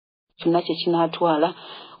kyonna kye kinaatwala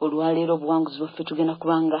olwaleero obuwanguzi bwaffe tugenda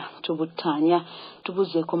kubanga tubuttaanya.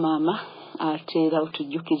 Tubuzeeko maama ate era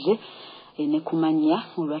otujjukize ne kumanya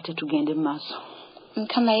olwate tugende mu maaso.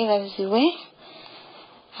 Mukama yeebazibwe.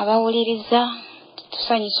 Abawuliriza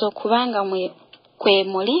tusanyusa okubanga kwe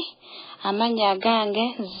muli. Amanya agange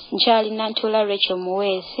nkyali NANTUULA RACHEAL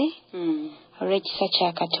MUWEESI olw'ekisa kya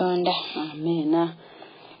Katonda. Ameena.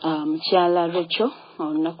 Mukyala Rachel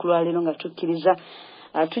olunaku lwaleero nga tukkiriza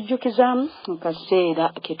tujjukizaamu mu kaseera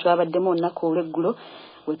ke twabaddemu olunaku olw'eggulo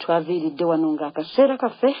we twaviiridde wano ng'akaseera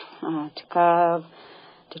kaffe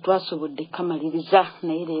tetwasobodde kamaliriza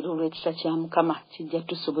naye leero olw'ekisa kya Mukama kijja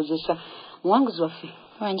tusobozesa. Muwanguzi waffe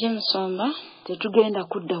wanje Musomba tetugenda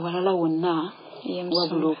kudda walala wonna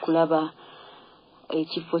wabula okulaba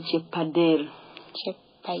ekifo ky'Epadel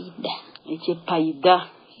eky'Epaida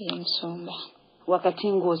Musomba wakati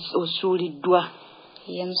ng'osuuliddwa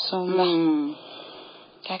Musomba.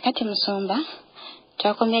 Kakati Musomba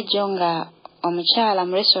twakomye jjo nga omukyala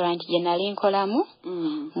mu restaurant gye nali nkolamu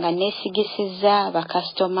nga neesigisizza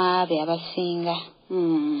bakasitoma be abasinga.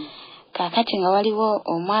 Kakati nga waliwo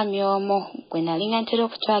omwami omu gwe nalinga ntera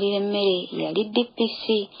okutwalira emmere yali DPC.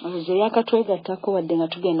 Ozo yakatwegattako wadde nga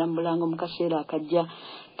tugenda mu bulango mu kaseera akajja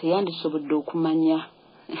teyandisobodde okumanya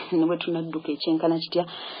ne bwe tunadduka ekyenkana kitya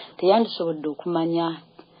teyandisobodde okumanya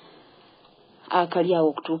akali awo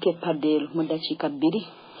okutuuka Epadel mu ddakiika 2.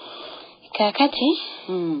 Kakati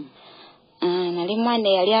nali mwana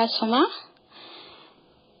yali asoma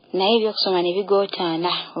naye ebyokusoma ne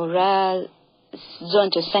bigootaana olwa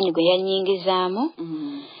zonto sani gwe yannyingizaamu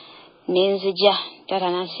nenzija taata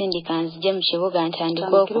nansindika nzije mu kibuga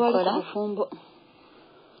ntandika okukola.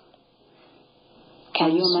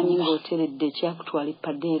 Omanyi ng'oteredde ekyakutwala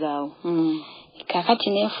Epadel awo. Kakati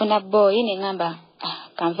nenfuna boyi ne ngamba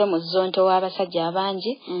kanve mu zonto w'abasajja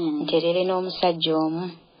abangi nterere n'omusajja omu.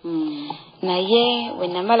 Naye we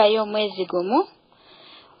namalayo omwezi gumu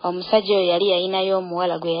omusajja oyo yali yalinayo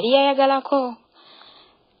omuwala gwe yali yayagalako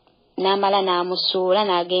n'amala n'amusuula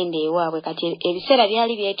n'agenda ewaabwe. Kati ebiseera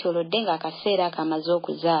byali byetoolodde ng'akaseera akamaze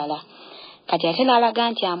okuzaala. Kati ate n'alaga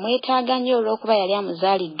nti amwetaaga nnyo olw'okuba yali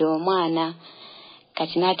amuzaalidde omwana.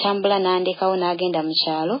 Kati n'atambula n'andekawo n'agenda mu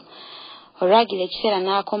kyalo. Olwagira ekiseera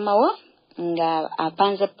n'akomawo nga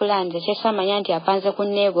apanze pulaani ekyesamanya nti apanze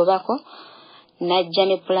kunneegobako n'ajja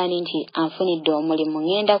ne pulaani nti anfunidde omulimu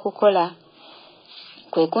ngenda kukola.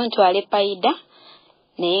 Kwe kuntwala Epaida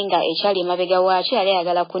naye nga ekyali emabega waakyo yali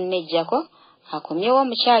ayagala kunnejjako akomyewo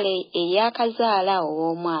omukyala eyakazaala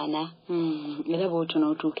ow'omwana. Era bw'otyo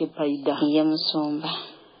n'otuuka Epaida. Ye Musumba.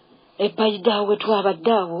 Epaida we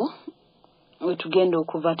twabadde awo we tugenda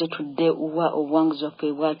okuva tetudde wa obuwanguzi bwaffe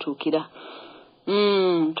bwatuukira.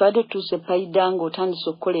 Twadde tutuuse Epaida ng'otandise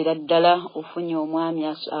okukolera ddala ofunye omwami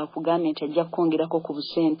akugambye nti ajja kwongerako ku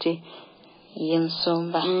busente. Ye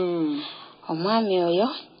Musumba. Omwami oyo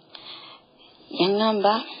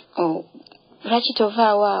yaŋŋamba lwaki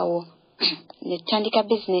tovaawo awo ne tutandika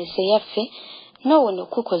bizinesi eyaffe n'owona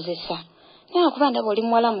okukozesa naye okuba ndaba oli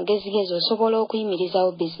muwala mugezigezi osobola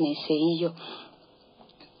okuyimirizawo bizinesi eyiyo.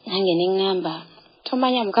 Nange ne ŋŋamba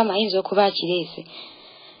tomanya Mukama ayinza okuba akireese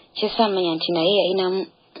kyesamanya nti naye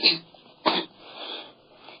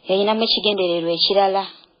yayinamu ekigendererwa ekirala.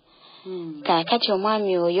 Kaakati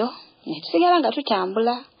omwami oyo ne tusigala nga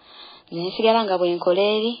tutambula ne nsigala nga bwenkola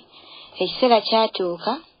eri. Ekiseera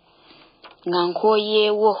kyatuuka nga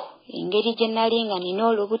nkooyeewo engeri gye nali nga nina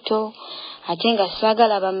olubuto ate nga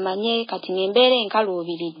saagala bammanye kati ng'embeera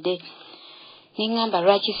enkaluubiridde. Ne ŋŋamba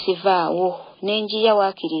lwaki sivaawo ne njiya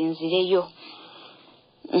waakiri nzireyo.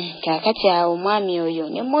 Kaakati awo omwami oyo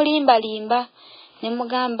ne mulimbalimba ne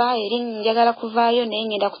mugamba eri njagala kuvaayo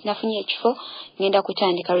naye nafunye ekifo ngenda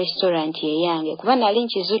kutandika restaurant eyange kuba nali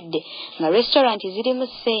nkizudde nga restaurant zirimu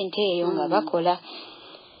ssente eyo nga bakola.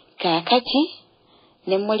 Kaakati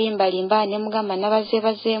ne mulimbalimba ne mugamba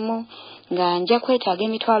nabazeebazeemu nga nja kwetaaga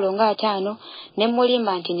emitwalo nga 5 ne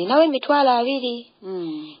mulimba nti ninawe emitwalo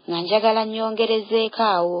 2 nga njagala nnyongerezeeko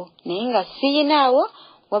awo naye nga siyinaawo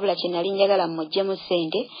wabula kye nali njagala mmuggyemu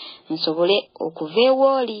ssente nsobole okuva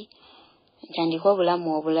ewooli ntandika obulamu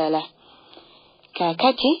obulala.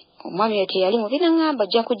 Kaakati omwami oyo teyali mubi n'aŋŋamba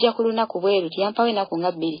ojja kujja ku lunaku bweru tiyampawo ennaku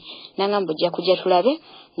nga 2 n'aŋŋamba ojja kujja tulabe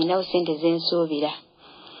ninawo ssente ze nsuubira.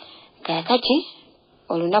 Kaakati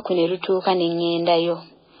olunaku ne lutuuka ne ŋŋendayo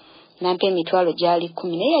nampa emitwalo gyali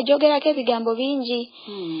 10 naye yajoogerako ebigambo bingi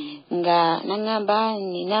nga n'aŋŋamba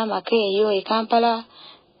nina amaka eyo e Kampala.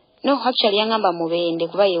 No, actually yaŋŋamba Mubende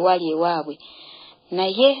kuba ye wali ewaabwe.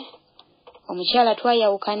 Naye omukyala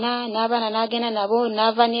twayawukana n'abaana n'agenda nabo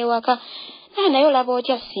n'ava n'ewaka. Naye olaba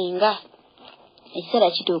otya singa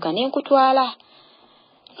ekiseera kituuka ne nkutwala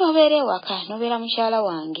nobeere waka nobeera mukyala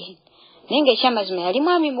wange nenge ekyamazima yali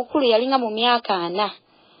mwami mukulu yalinga mu myaka 4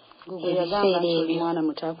 mwana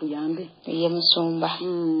mutakuyambe ye musumba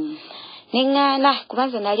nengana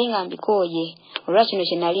kubanza nalinga mbikoye olwa kino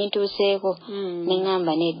kye nali ntuuseeko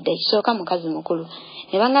nengamba nedda ekisooka mukazi mukulu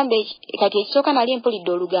ne bangambe kati ekisooka nali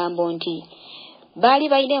mpulidde olugambo nti baali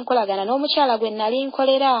balina enkolagana n'omukyala gwe nali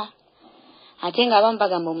nkolera ate nga abamu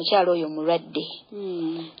bagamba omukyala oyo mulwadde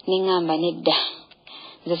nengamba nedda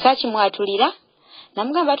nze saakimwatulira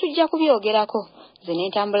namugamba tujja kubyogerako nze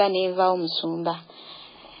nentambula nenvaawo musumba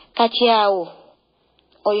kati awo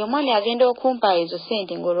oyo mwami agenda okumpa ezo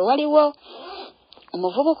sente ng'olwo waliwo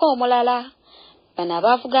omuvubuka omulala bano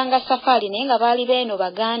abaavuganga safaari naye nga baali beeno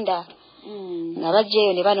baganda nga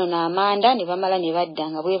bajjaeyo ne banona amanda ne bamala ne badda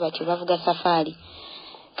nga bwe batyo bavuga safaari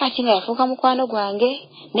kati nga yafuuka mukwano gwange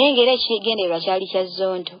naye ng'era ekigendererwa kyali kya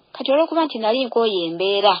zonto kati olw'okuba nti nali nkooye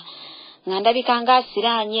embeera nga ndabika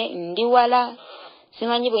ngaasiraanye ndi wala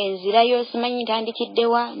simanyi bwe nzirayo simanyi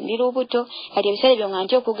ntandikiddewa ndi lubuto kati ebiseera ebyo nga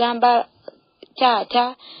nti okugamba taata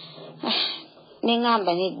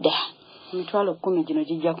nengamba nedda emitwalo 10 gino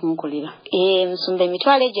gijja kunkolera musumba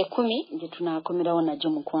emitwalo egyo 10 gye tunaakomerawo najjo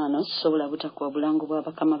mukwano sisobola butakuwa bulango bwa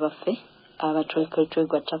bakama baffe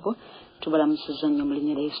abatwegwattako tubalamusiza nnyo mu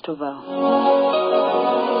linnya lya Yesu tovaawo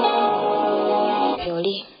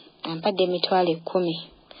oli ampadde emitwalo 10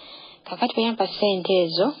 kakati bwe yampa ssente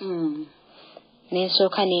ezo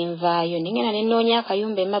nensooka nenvaayo nengenda nenoonya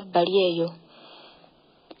akayumba emabbali eyo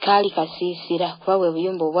kaali kasiisira kuba bwe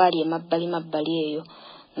buyumba obwali emabbali eyo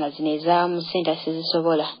nga zino ezaamu ssente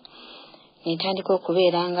sizisobola nentandika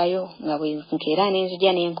okubeerangayo nga bwe nkeera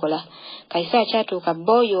nenzija nenkola kaisa kyatuuka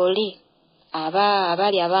booyo oli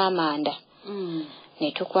abaali ab'amanda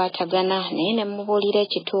netukwatagana naye nemubuulira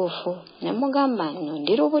ekituufu nemugamba nno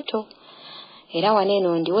ndi lubuto era waneeno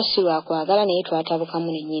ndiwo si lwakwagala naye twatabukamu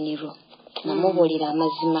nennyinirwo namubuulira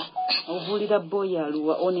amazima obuulira booyo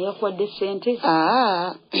aluwa ono yakuwadde ssente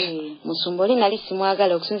musumba oli nali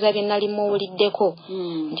simwagala okusinza bye nali muwuliddeko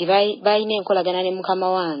nti balina enkolagana ne mukama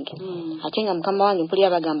wange ate nga mukama wange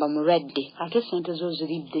mpulira bagamba mulwadde ate ssente zo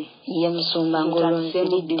ziridde ye musumba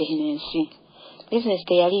ng'olonziridde bizinesi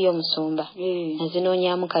teyaliyo musumba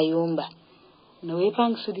nazinoonyaamu kayumba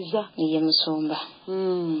neweepangisiriza ye musumba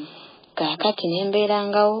kakati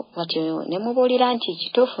nembeerangawo watyo nemubuulira nti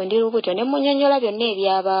kituufu ndi lubuto nemunyonyola byonna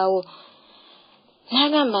ebyabaawo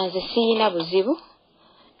n'agamba nze siyina buzibu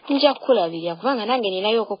nja kukulabirira kubanga nange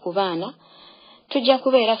ninayoko ku baana tujja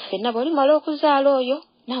kubeera ffenna bw'olimala okuzaala oyo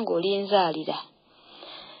nange olinzaalira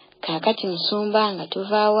kakati musumba nga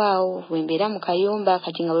tuvaawo awo wembeera mu kayumba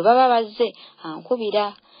kati nga bwe baba bazze ankubira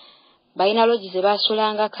balina logi ze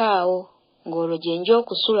baasulangako awo ng'olwo gye nja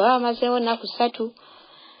okusula baba bamazeewo nnaku 3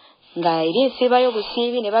 nga eri nsiibayo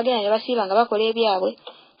busiibi ne bagenda ne basiiba nga bakola ebyabwe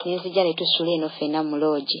nenzija ne tusula eno ffenna mu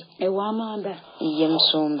loogi ew'amanda ye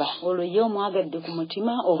musumba olwo ye omwagadde ku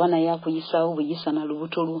mutima oba naye akuyisaawo buyisa na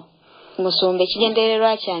lubuto lwo musumba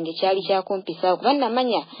ekigendererwa kyange kyali kyakumpisaawo kuba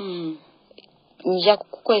namanya nja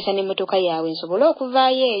kukozesa n'emmotoka yaabwe nsobole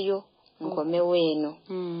okuvaayo eyo nkomewo eno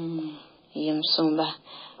ye musumba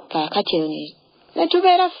kaakati eno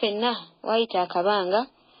netubeera ffenna wayita akabanga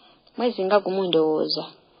mwezi nga gumu ndowooza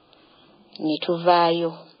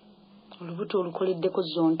netuvaayo olubuto olukoleddeko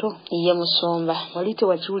zonto ye musumba wali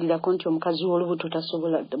tewakiwulirako nti omukazi w'olubuto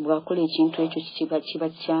tasobola bwakola ekintu ekyo kiba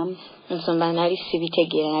kyamu musumba nali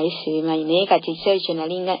sibitegeera nali sibimanyi naye kati ekiseera ekyo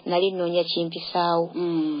nali nnoonya kimpisaawo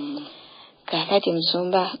kakati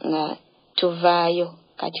musumba nga tuvaayo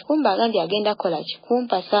kati kumba agambye agenda kola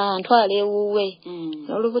kikumpasa ntwala ewuwe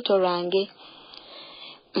n'olubuto lwange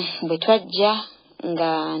bwe twajja nga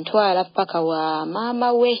ntwala paka wa maama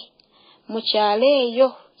we mukyalo eyo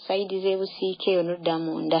saidi z'ebusiika eyo nodda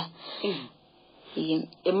munda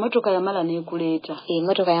emmotoka yamala n'ekuleeta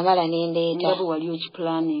emmotoka yamala n'endeeta nga bwe wali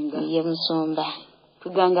okipulaninga ye musumba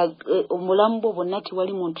tuganga omulamu bwo bwonna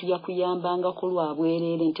tewali muntu yakuyambangako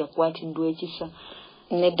lwabwereere nti akwatiddwa ekisa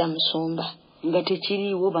nedda musumba nga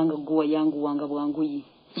tekiriiwo banga gwe wayanguwanga bwanguyi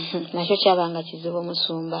nakyo kyabanga kizibu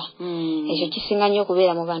musumba ekyo kisinga nnyo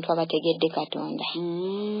okubeera mu bantu abategedde Katonda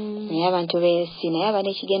naye abantu b'ensi naye aba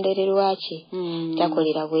n'ekigendererwa kye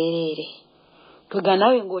takolera bwereere tuga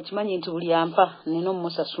nawe ng'okimanyi nti buli ampa nina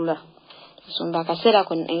omusasula musumba akaseera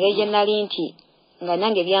ko engeri gye nali nti nga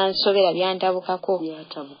nange byansobera byantabukako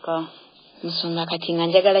byatabuka musumba kati nga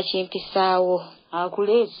njagala kimpisaawo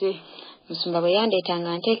akuleese musumba bwe yandeeta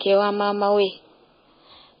nga nteeka ewa maama we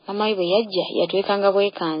bwe yajja yatwekanga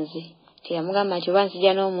bwekanzi teyamugamba nti oba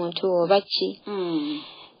nzija n'omuntu oba ki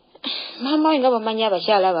Mama we nga bamanyi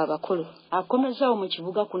abakyala abo abakulu. Akomezaawo mu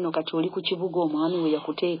kibuga kuno kati oli ku kibuga omwami we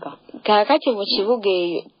yakuteeka. Kaakati mu kibuga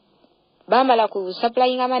eyo bamala ku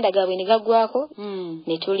supplying amanda gaabwe ne gaggwako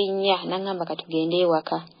ne tulinnya nangamba katugende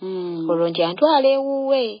ewaka. Olwo nti antwala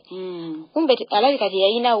ewuwe. Kumbe alabika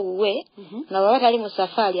teyalina wuwe nga baba tali mu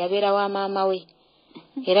safaali abeera wa maama we.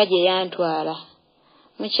 Era gye yantwala.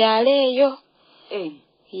 Mukyalo eyo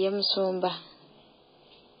ye Musumba.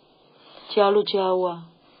 Kyalo kyawa?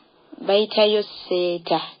 Bayitayo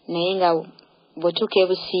Seeta naye nga bwetuuka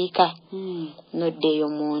ebusiika noddeeyo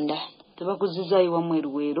munda. Tebakuzizaayo wamwe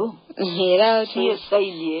Luweero? Era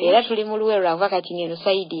tuli mu Luweero lwava kati ngeno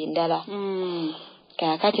sayidi endala.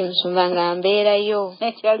 Kaakati Musumba nga mbeerayo.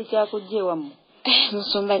 Ekyali kyakujja wamwe?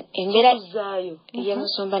 Musumba embeera ye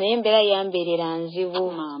Musumba naye embeera yambeerera nzibu.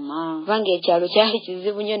 Kubanga ekyalo kyali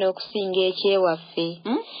kizibu nnyo n'okusinga ekyewaffe.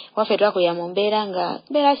 Waffe twakulira mu mbeera nga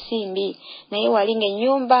mbeera simbi naye wali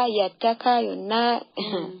ng'ennyumba ya ttaka yonna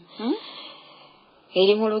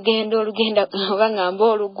eri mu lugendo olugenda oba nga mba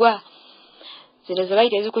olugwa. Zino ze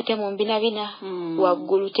bayita ezikutte mu mbinabina.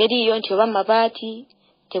 Waggulu teriyo nti oba mabaati,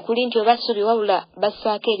 tekuli nti oba ssubi wabula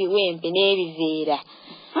bassaako ebiwempe n'ebiveera.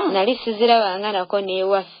 Nali sizirabanga nako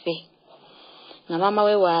n'ewaffe nga maama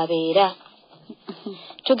we waabeera.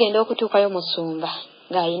 Tugenda okutuukayo Musumba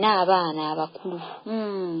ng'alina abaana abakulu.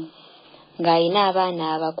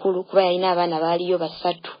 Kuba yalina abaana baaliyo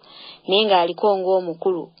 3 naye ng'aliko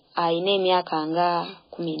ng'omukulu alina emyaka nga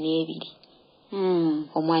 12.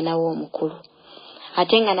 Omwana we omukulu.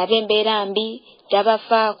 Ate nga nabo embeera mbi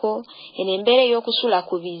tabafaako. Eno embeera ey'okusula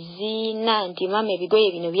ku biziina nti mama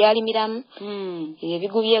ebigoye bino byalimiramu. Ebyo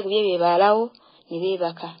ebigubye bye baalawo ne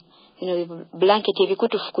beebaka. Bino blanketi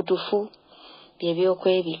ebikutufukutufu bye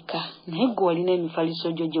byokwebikka. Naye gwe walina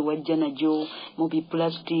emifaliso gyo gye wajja nagyo mu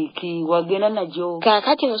bipulastiki wagenda nagyo.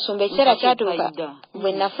 Kaakati Musumba ekiseera kyatuuka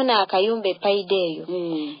bwe nafuna akayumba epayida eyo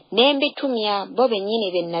ne mbitumya bo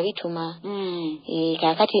bennyini be nabituma.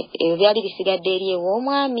 Kaakati ebyo byali bisigadde eri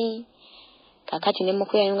ew'omwami. Kaakati ne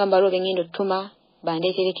mukuya ngamba lwo bengenda ottuma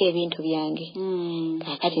bandeetereko ebintu byange.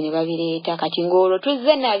 Kaakati ne babireeta kati ng'olwo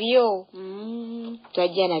tuzze nabyo.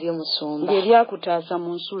 Twajja nabyo Musumba. Ebyakutaasa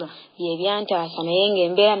mu nsula? Bye byantaasa naye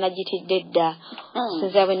ng'embeera nagitidde dda.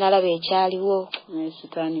 Sinza bwe nalaba ekyaliwo.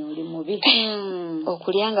 Sitaani oli mubi.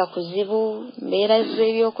 Okulya nga kuzibu, mbeera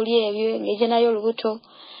z'ebyokulya ebyo ng'egye nayo olubuto.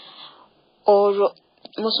 Olwo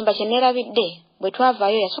Musumba kye neerabidde bwe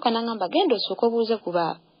twavaayo yasooka n'angamba genda osooka obuuze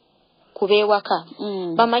kubeewaka.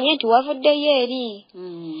 Bamanye nti wavuddeyo eri.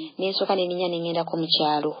 Nensooka neninya nengendako mu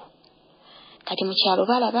kyalo. Kati mu kyalo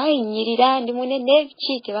balaba bayinyirira ndi munene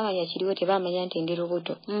ki tebamanya kiriwo tebamanya nti ndi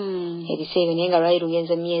lubuto. Ebiseera naye nga lwali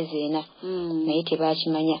lugenze myezi 4 naye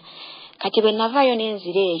tebakimanya. Kati bwe navaayo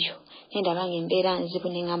n'enzira eyo nendaba nga embeera nzibu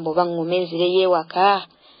nengamba oba nguma enzira ey'ewaka.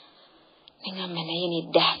 Nengamba naye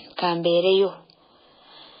nedda kambeereyo.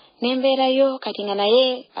 Nembeerayo kati nga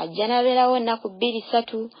naye ajja nabeerawo ennaku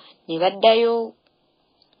 2-3 ne baddayo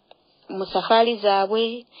mu safaali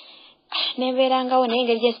zaabwe. Nembeerangawo naye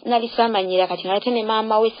engeri gye nali saamanyira kati nga ate ne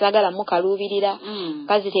maama we saagala mukaluubirira.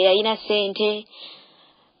 Kazi teyalina ssente.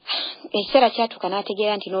 Ekiseera kyatuuka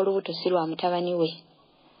n'ategeera nti n'olubuto si lwa mutabani we.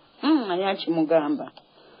 Ani akimugamba?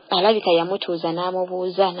 Alabika yamutuuza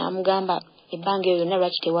n'amubuuza n'amugamba ebbanga eyo yonna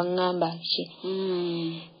lwaki tewaŋŋamba ki.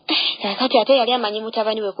 Kakati ate yali amanyi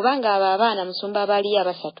mutabani we kubanga abo abaana Musumba abaaliyo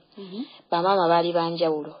 3 bamaama baali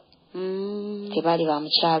banjawulo. Tebaali ba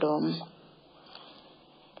mukyalo omu.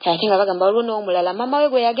 Kati nga bagamba waliwo n'omulala maama we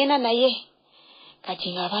gwe yagenda naye. Kati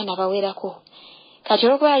nga abaana bawerako. Kati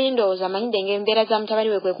olwokuba yali ndowooza amanyidde ng'embeera za mutabani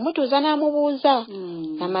we kwe kumutuuza n'amubuuza.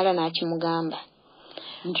 Namala n'akimugamba.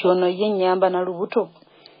 Nti ono ye nnyamba na lubuto.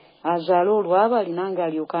 Azaala olwaba alina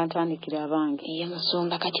ng'alyoka antandikira abange. Ye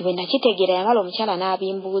Musumba kati bwe nakitegeera yamala omukyala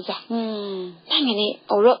n'abimbuuza. Nange ne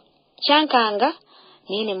olwo kyankanga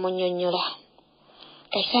naye ne munnyonnyola.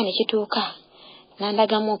 Kaisa ne kituuka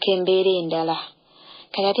n'andagamuuko embeera endala.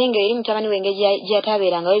 Kati ate ng'eri mutabani we engeri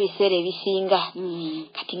gy'ataabeerangawo ebiseera ebisinga.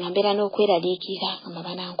 Kati nga mbeera n'okweraliikirira nga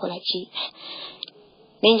banankola ki.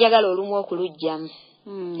 Nenjagala olumu okuluggyamu.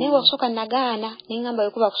 Naye bw'okusooka nagaana nengamba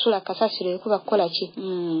wekuba kusula kasasiro wekuba kukola ki.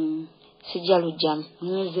 Sijja luggyamu.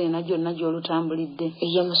 Myezi 4 gyonna gy'olutambulidde.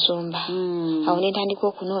 Ye Musumba. Awo ne ntandika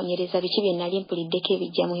okunoonyereza biki bye nali mpuliddeko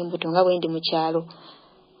ebijjamu embuto nga bwe ndi mu kyalo.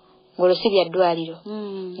 Ng'olwo si bya ddwaliro.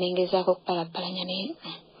 Nengezaako okupalappalanya naye.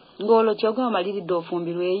 Ng'olwo kyogwa omaliridde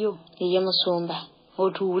ofumbirweyo. Ye Musumba.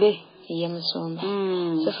 Otuule. Ye Musumba.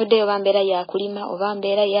 Sifuddeyo oba mbeera yakulima oba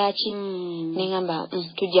mbeera yaki. Nengamba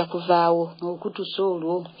tujja kuvaawo. Okutusa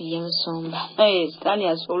olwo. Ye Musumba. Sitaani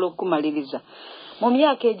asobola okukumaliriza. Mu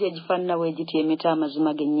myaka egyo egifaananawo egiti emita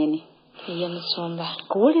amazima gennyini. Ye Musumba.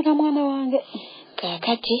 Kuwulira mwana wange.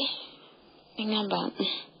 Kakati ngamba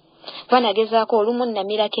bana gezaako olumu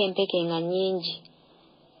namirako empeke nga nnyingi.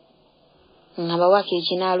 Ngamba waki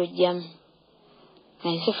ekinaalujjamu.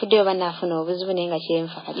 Naisifuddeyo banaafuna obuzibu naye nga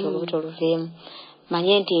kyenfa kati olubuto luveemu.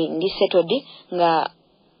 Manye nti ndi settled nga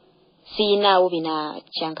siinaawo bina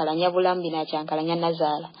kyankalanya bulamu bina kyankalanya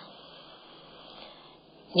nazaala.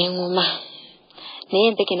 Nenguma. Naye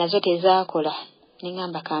empeke nazo tezaakola.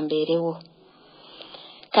 Nengamba kambeerewo.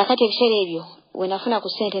 Kakati ebiseera ebyo we nafuna ku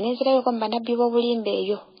ssente nenzirabeko mu bannabbi b'obulimba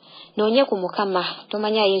eyo. Noonye ku Mukama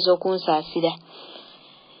tomanya ayinza okunsaasira.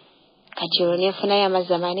 Kati olwo nenfunayo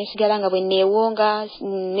amazzi amangi nesigala nga bwe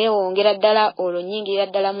neewongera ddala olwo nnyingira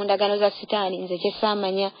ddala mu ndagano za sitaani nze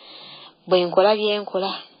kyesaamanya bwe nkola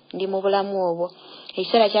byenkola ndi mu bulamu obwo.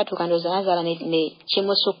 Ekiseera kyatuuka ndowooza nazaala ne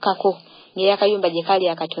kimusukkako ng'eyakayumba gye kaali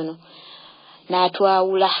akatono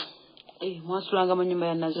n'atwawula. Mwasulanga mu nnyumba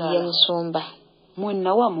ya Nazaala? Ye Musumba.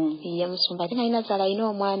 Mwenna wamu? Ye Musumba ate naye Nazaala alina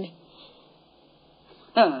omwami.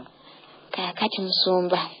 Kaakati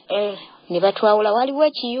Musumba ne batwawula waliwo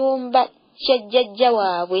ekiyumba kya jjajja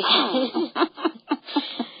waabwe.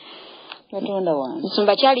 Katonda wange.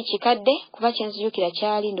 Musumba kyali kikadde kuba kyenzijukira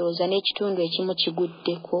kyali ndowooza n'ekitundu ekimu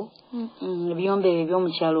kiguddeko. Ebiyombe ebyo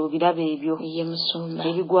eby'omukyalo obiraba ebyo. Ye Musumba.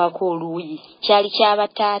 Ebigwako oluuyi. Kyali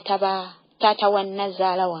taata wa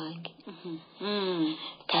Nazaala wange.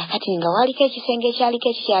 Kaakati nga waliko ekisenge ekyaliko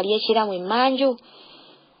ekikyali ekiramu emmanju.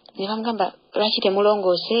 Ne bamugamba lwaki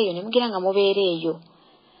temulongoose eyo ne mugira nga mubeera eyo.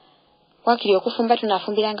 Wakiri okufumba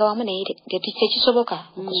tunaafumbiranga wamu naye tekisoboka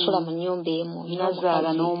okusula mu nnyumba emu.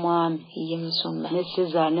 Nazaala n'omwami. Ye Musumba. Ne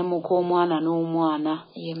Sezaala ne mukoomwana n'omwana.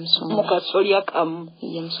 Ye Musumba. Mu kasolya kamu.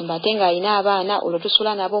 Ye Musumba ate ng'alina abaana olwo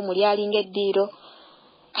tusula nabo muli alinga eddiiro.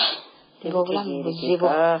 Obulamu buzibu.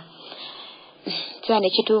 Kyala ne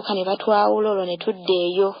kituuka ne batwawula olwo ne tudda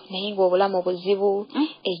eyo naye ng'obulamu buzibu,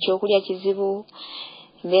 ekyokulya kizibu.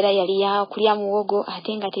 Mbeera yali yakulya muwogo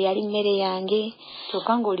ate nga teyali mmere yange.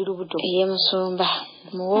 Kyokka ng'oli lubuto. Ye Musumba.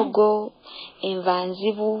 Muwogo, enva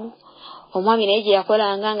nzibu. Omwami naye gye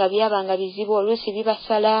yakolanga nga byabanga bizibu oluusi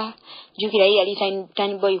bibasala. Jjukira ye yali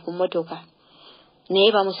tani boy ku mmotoka.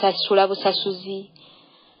 Naye bamusasula busasuzi.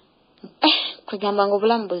 Kwegamba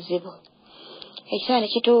ng'obulamu buzibu. Ekiseera ne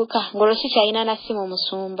kituuka ng'olwo sikyalina na ssimu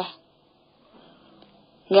Musumba.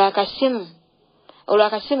 Ng'akasimu olwo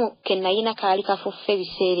akasimu ke nayina kaali kafuffe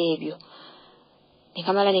ebiseera ebyo. Ne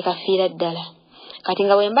kamala ne kafiira ddala. Kati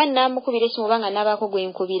nga bwe mba nnaamukubira essimu oba nga nnabaako gwe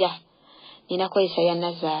nkubira nina kozesa ya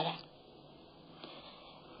Nazaala.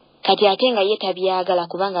 Kati ate nga ye tabyagala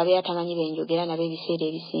kubanga abeera atamanyi benjogera nabo ebiseera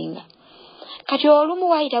ebisinga. Kati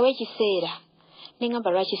olumu waayitawo ekiseera ne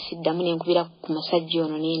ngamba lwaki siddamu ne nkubira ku musajja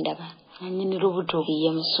ono ne ndaba. Annyini lubuto.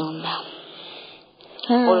 Ye Musumba.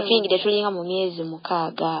 Olwo tuyingidde tulinga mu myezi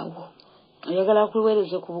 6 awo. Oyagala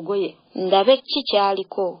kuweereze ku bugoye. Ndabe ki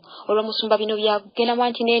kyaliko. Olwo Musumba bino byagenda mu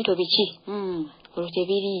antinento biki. Olwo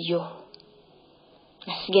tebiriyo.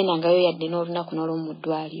 Nasigendangayo yadde n'olunaku n'olumu mu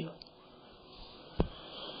ddwaliro.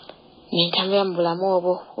 Nentambula mu bulamu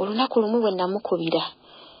obwo. Olunaku lumu bwe namukubira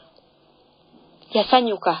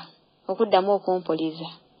yasanyuka okuddamu okumpoliza.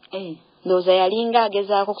 Ndowooza yalinga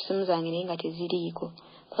agezaako ku simu zange naye nga teziriiko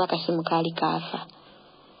kuba akasimu kaali kaafa.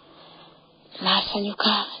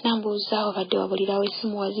 Nasanyuka nambuuza obadde wabulirawo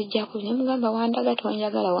essimu waziggyako ne mugamba wandaga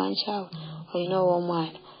twanjagala wankyawa olina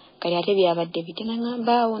ow'omwana. Kali ate byabadde bite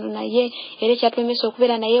nangamba ono naye era ekyatwemesa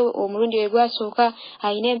okubeera naye omulundi we gwasooka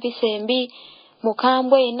alina empisa embi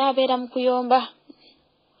mukambwe naabeera mu kuyomba.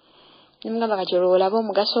 Ne mugamba kati olwo olaba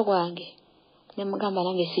omugaso gwange. Ne mugamba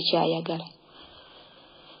nange sikyayagala.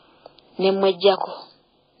 Ne mwejjako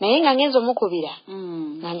naye nga ngenza omukubira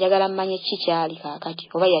nga njagala mmanye ki kyali kaakati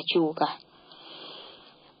oba yakyuka.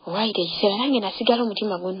 Owaayita ekiseera nange nasigala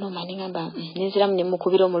omutima gunnuma ne ngamba nenziramu ne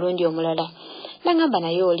mukubira omulundi omulala. Nangamba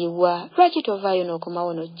naye oliwa lwaki tovaayo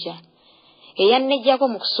n'okomawo n'ojja. Eyannejjako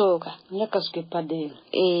mu kusooka Nakasuke Padel.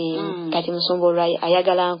 Kati Musumba olwo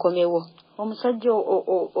ayagala nkomewo. Omusajja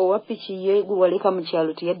owa piki ye gwe waleka mu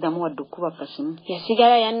kyalo teyaddamu wadde okuba kasimu.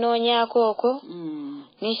 Yasigala yannoonyaako okwo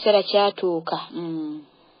n'ekiseera kyatuuka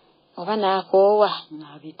oba n'akoowa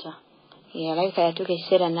n'abita. Alabika yatuuka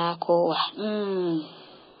ekiseera n'akoowa.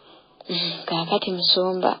 Kaakati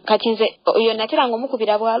Musumba kati nze oyo nateranga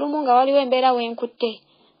omukubira bwalumu nga waliwo embeera wenkutte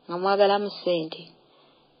nga mwagalamu ssente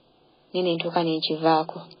nene ntuuka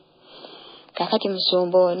nenkivaako. Kaakati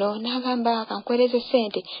Musumba ono n'agamba kankwereze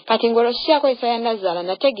ssente kati ng'olwo sikyakozesa ya Nazaala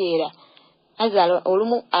nategeera Nazaala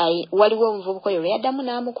olumu waliwo omuvubuka oyo lwe yaddamu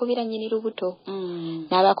n'amukubira nnyini lubuto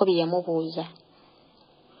n'abaako bye yamubuuza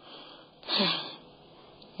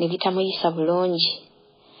ne bitamuyisa bulungi.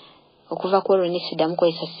 okuva ku olwo nesiddamu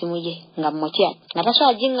kukozesa ssimu ye nga mmutya nga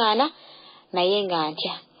tasobola giŋŋaana naye nga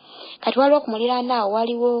ntya. Kati waliwo okumuliraana awo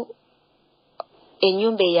waliwo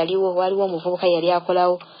ennyumba eyaliwo waliwo omuvubuka yali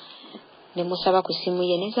akolawo ne musaba ku ssimu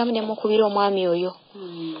ye nezamu ne mukubira omwami oyo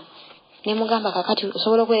ne mugamba kakati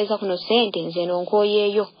osobola okuweereza kuno ssente nze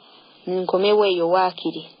nonkooyeeyo nkomewo eyo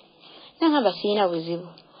waakiri. Nangamba sirina buzibu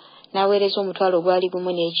n'aweereza omutwalo ogwali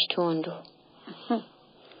gumu n'ekitundu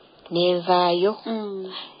nenvaayo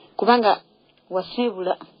kubanga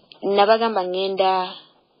wasiibula nabagamba ngenda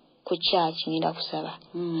ku church ngenda kusaba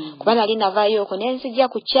kuba nali navaayo okwo nenzijja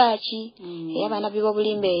ku church ey'abaana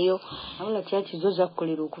b'obulimba eyo abula church zo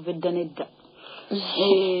zakkolera okuva edda n'edda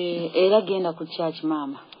era genda ku church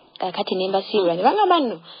maama kati nembasiibula ne bagamba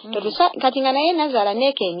nno kati nga naye nazaala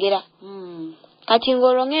neekengera kati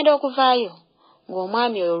ng'olwo ngenda okuvaayo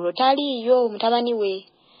ng'omwami olwo taliiyo mutabani we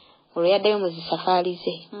olwo yaddayo mu zisafaali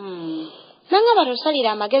ze nangamba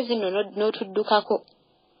tosalira amagezi nno n'otuddukako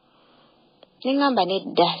nengamba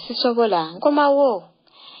nedda sisobola nkomawo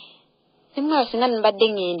nemwaba singa mbadde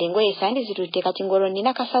ngende engoye sandizitutte kati ng'olwo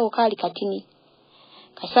nina kasawo kaali katini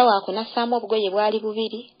kasawo ako nassaamu obugoye bwali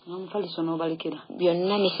bubiri n'omufaliso n'obalekera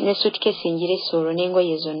byonna ne suutkesi njirese olwo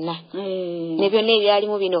n'engoye zonna ne byonna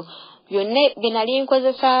ebyalimu bino byonna bye nali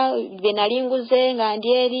nkozesa bye nali nguze nga ndi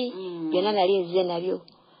eri byonna nali nzize nabyo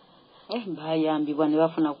bayambibwa ne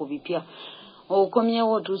bafuna ku bipya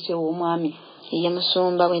okomyewo otuuse w'omwami ye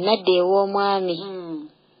musumba bwe nadda ew'omwami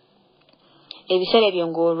ebiseera ebyo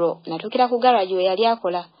ng'olwo natuukira ku garaji we yali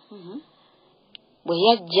akola bwe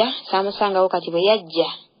yajja saamusangawo kati bwe yajja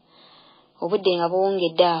obudde nga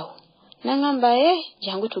buwungedde awo nangamba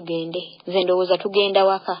jangu tugende nze ndowooza tugenda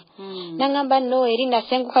waka nangamba no eri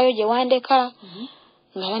nasengukayo gye wandeka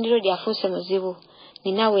nga landiroodi afuuse muzibu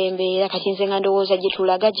nina wembeera kati nze nga ndowooza gye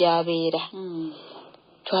tulaga gy'abeera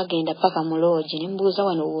twagenda paka mu loogi ne mbuuza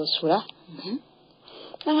wano woosula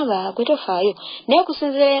nangamba gwe tofaayo naye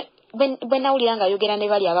kusinzira bwe nawulira ng'ayogera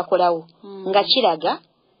ne bali abakolawo nga kiraga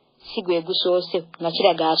si gwe gusoose nga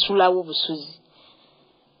kiraga asulawo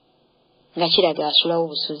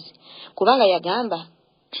busuzi kubanga yagamba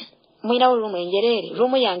mwinawo lumu enjereere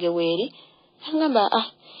lumu yange weeri nangamba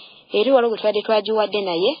eri waliwo bwe tubadde twagiwadde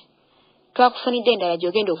naye twakufunidde endala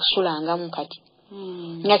gy'ogenda okusulangamu kati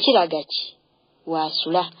nga kiraga ki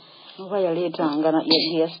waasula oba yaleetanga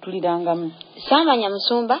yasitulirangamu saamanya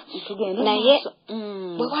musumba naye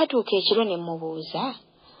bwe watuuka ekiro ne mubuuza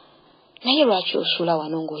naye lwaki osula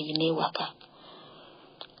wano ng'oyina ewaka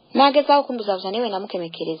n'agezaawo kumbuzaabuza naye we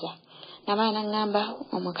namukemekereza namala naŋŋamba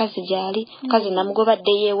omukazi gy'ali omukazi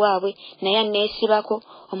namugobaddeyo ewaabwe naye anneesibako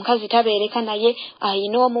omukazi tabeereka naye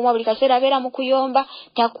ayina omumwa buli kaseera abeera mu kuyomba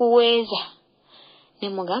takuweeza ne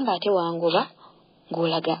mugamba ate wangoba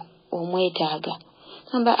ng'olaga omwetaaga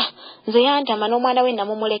amba nze yantama n'omwana we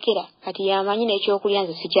namumulekera kati yamanyi n'ekyokulya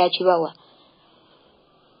nze sikyakibawa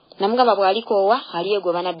namugamba bw'alikoowa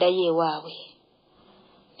alyegoba n'addayo ewaabwe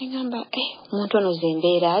negamba omuntu ono ze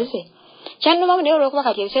embeera ze kyannumamu naye olw'okuba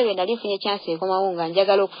kati ebiseera bye nali nfunye kyansi ekomawo nga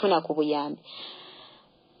njagala okufuna ku buyambi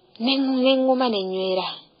neŋŋuma nenywera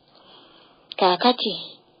kaakati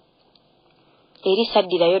eri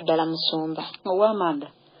saddirayo ddala musumba ow'amanda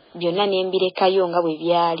byonna nembirekayo nga bwe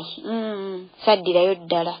byali saddirayo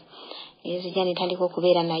ddala ezijja netandika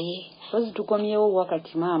okubeera naye ozitukomyewo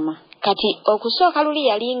wakati maama kati okusooka luli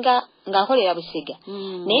yalinga ng'akolera busiga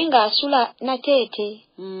naye ng'asula nateete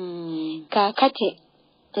kaakati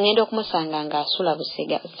ngenda okumusanga ng'asula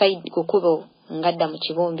busiga saidi ku kkubo ngadda mu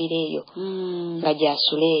kibumbiro eyo nga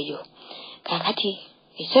gy'asula eyo kaakati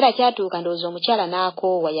ekiseera kyatuuka ndowooza omukyala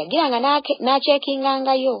n'akoowa yagiranga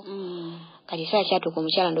n'akyekingangayo kati ekiseera kyatuuka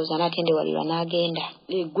omukyala ndowooza n'atendewalirwa n'agenda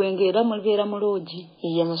eggwenge era mulibeera mu loogi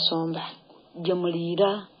ye musumba gye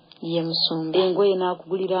muliira ye musumba engoye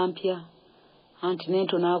n'akugulira mpya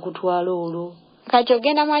antinento n'akutwala olwo kati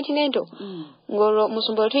ogenda mu antinento ng'olwo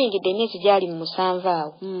musumba olutuyingidde emyezi gyali mu 7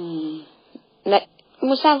 awo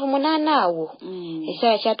 7-8 awo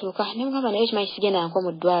ekiseera kyatuuka ne mugamba naye kimanyi sigenda nko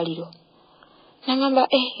mu ddwaliro nangamba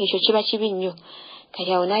ekyo kiba kibi nnyo kati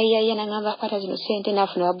awo n'ayiyaya nangamba kwata zino ssente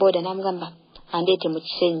n'afuna wa booda n'amugamba andeete mu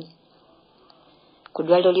Kisenyi ku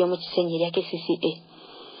ddwaliro ly'omu Kisenyi erya KCCA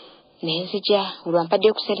nenzija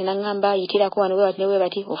olwampaddeyo ku ssente nangamba yitirako wano bwe bati ne bwe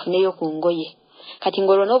bati ofuneyo ku ngoye kati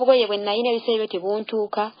ng'olwo n'obugoye bwe nalina ebiseera ebyo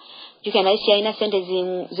tebuntuuka jjukira naye siyalina ssente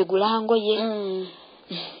zigula ngoye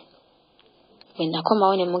bwe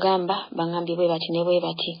nakomawo ne mugamba baŋŋambye bwe bati ne bwe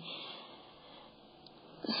bati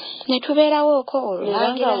ne tubeerawo ko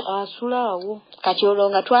olwanga asulaawo kati olwo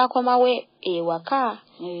nga twakomawe ewaka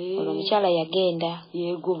olwo omukyala yagenda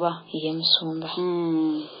yeegoba ye musumba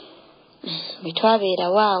bwe twabeera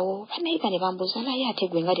waawo banayiba ne bambuuza naye ate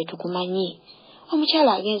gwe nga tetukumanyi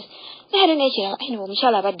omukyala agenze naye n'ekirala ayina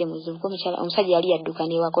omukyala abadde muzibu ko omusajja yali yadduka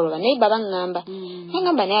n'ewakoloba naye baba ngamba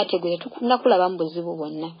nangamba naye ate gwe tetunakulaba mu buzibu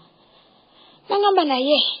bwonna nangamba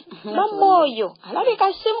naye mamma oyo alabika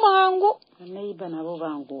si mwangu nayiba nabo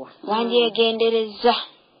banguwa wanjegendereza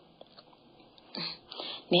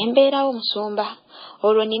nembeerawo omusumba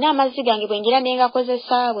olwo nina amazzi gange bwe ngira ne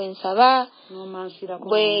ngakozesa bwe nsaba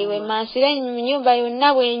bwe mansira ennyumba yonna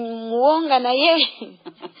bwe muwonga naye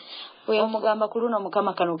omugamba ku luno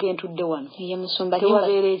mukama kano gentudde wano ye musumba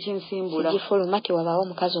tewabeera ekinsimbula sigifuluma tewabaawo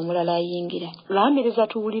omukazi omulala ayingira lambiriza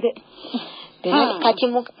tuwulire kati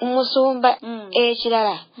musumba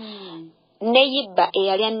ekirala neyibba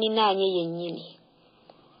eyali anninaanye yennyini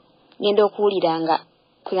ngenda okuwulira nga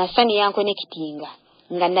kunasani yankonekitinga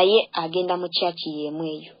nga naye agenda mu kyaki yemu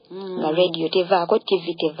eyo nga radio tevaako TV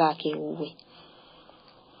tevaako ewuwe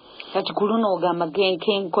kati ku luno ogamba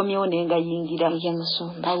genkomyewo naye nga yingira ye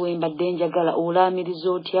musumba awe mbadde njagala olaamiriza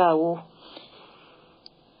otyawo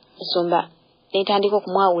musumba netandika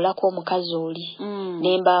okumwawulako omukazi oli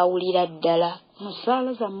nembaawulira ddala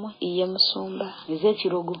musaala zammwe ye musumba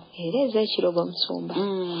ez'ekirogo era ez'ekirogo musumba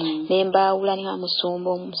nembaawula nga musumba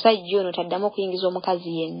omusajja ono taddamu okuyingiza omukazi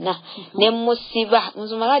yenna nemusiba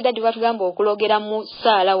musumba nga dadi batugamba okulogera mu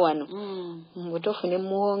saala wano mubutuufu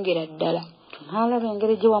nemuwongera ddala tunaalaba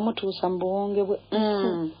engeri gye wamutuusa mu buwonge bwe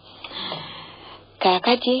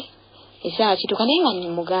kaakati esaa kituuka naye nga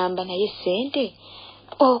nimugamba naye ssente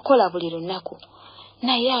okola buli lunaku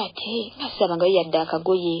naye ate nga sirabangayo yadde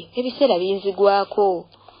akagoye ebiseera binzigwako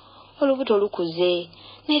olubuto lukuze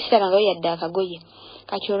naye sirabangayo yadde akagoye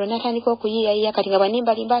kati olwo natandika okuyiyayiya kati nga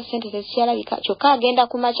bwanimbalimba ssente tezikyalabika kyokka agenda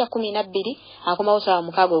ku makya 12 akomawo saawa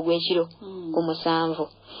 6 ogw'ekiro ku 7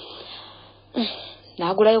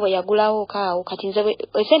 naagulayo bwe yagulawo kaawo kati nze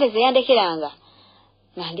esente zeyandekeranga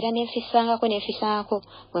nangira nenfisangako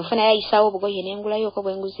bwe nfuna yayisaawo obugoye nengulayo ko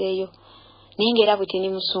bwe nguzeeyo naye ngera buti ni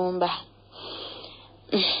musumba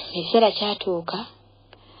ekiseera kyatuuka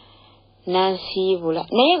nansiibula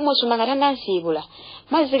naye musumba nga tanansiibula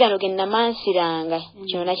mazzi gano ge namansiranga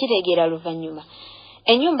kino nakitegeera luvannyuma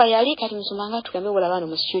ennyumba yali kati musumba nga tugambe bulaba wano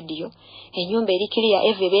mu studio ennyumba eri kiriya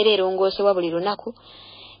eva ebeera erongoosebwa buli lunaku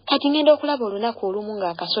kati ngenda okulaba olunaku olumu nga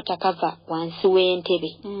akasota kava wansi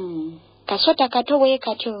w'entebe kasota kato bwe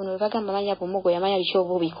katyo no bagamba manya bumugo yamanya bicho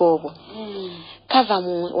obubiko obwo kava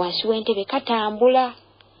wansi w'entebe katambula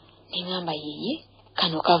nengamba yiye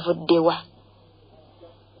kano kavuddewa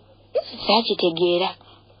saakitegeera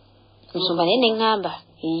musumba naye nengamba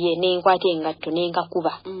yiye nenkwata engatto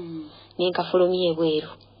nenkakuba nenkafulumya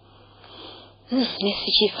ebweru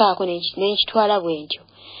nesikifaako nenkitwala bwentyo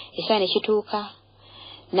esaa nekituuka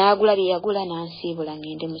naagula bye yagula nansiibula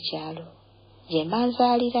ngende mu kyalo gye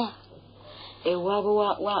mbanzaalira ewaabo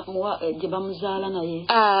gye bamuzaala naye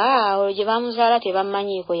olwo gye bamuzaala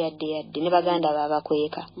tebammanyiiko yadde ne baganda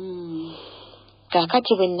baabakweka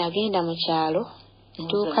kaakati bwe nagenda mu kyalo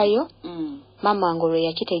ntuukayo mama wange olwo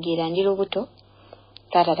yakitegeera ndi lubuto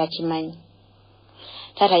taata takimanyi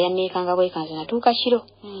taata yanneekanga bwekanze natuuka kiro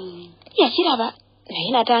yakiraba naye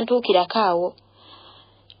natantuukirako awo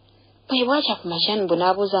bwe bwakya ku makyani bwe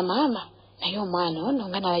naabuuza maama naye omwana ono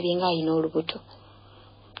nga nalabye nga alina olubuto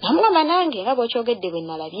namugamba nange nga bw'okyogedde bwe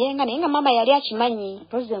nalabyenga naye nga maama yali akimanyi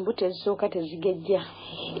pozi embuto ezisooka tezigejja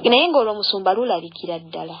naye ng'olwo omusumba lulabikira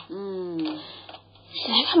ddala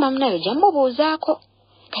naye nga maama nayo ojja mubuuzaako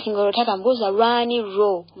kati ng'olwo taata mubuuza lwani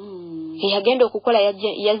lwo eyagenda okukola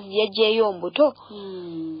yajjeeyo ombuto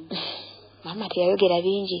maama teyayogera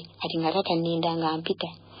bingi kati nga taata nninda nga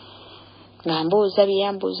mpita nga mbuuza bye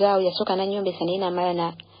yambuuzaawo yasooka nanyombesa naye namala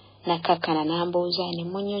nakkakkana nambuuza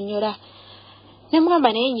nemunyonnyola nemugamba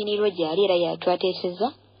naye nnyinirwo gyali era yatwateeseza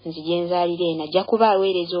nzije nzaalira eno ajja kuba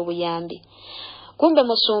aweereza obuyambi kumbe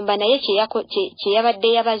musumba naye kye yabadde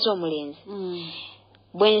yabaza omulenzi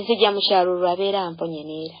bwe nzija mu kyalo lwabeera mponye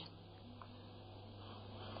neera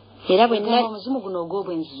era omuzimu guno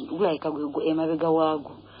ogw'obwenzi gulabika emabega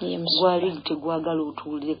waago gwali tegwagala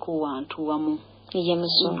otuulireko wantu wamu ye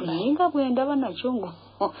musumba naye nga bwe ndaba nakyo ngo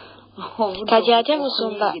kati ate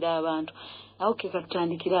musumba abantu awo ke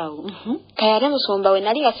katandikira awo kaya ate musumba we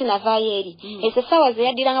nali nga sinavaayo eri ezo essaawa ze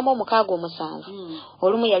yaddirangamu 7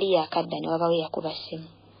 olumu yali yakadda ne wabawo yakuba ssimu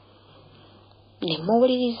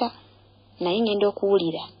nemuwuliriza naye ngenda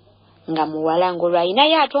okuwulira nga muwala ng'olwo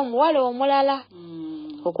ayinayo ate omuwala omulala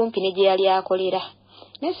okumpi ne gye yali akolera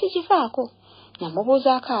nesikifaako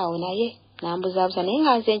namubuuzaako awo naye nambuzaabuza naye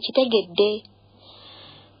nga nze nkitegedde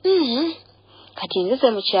kati nzize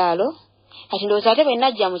mu kyalo kati ndowooza ate bwe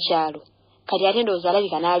najja mu kyalo kati ate ndowooza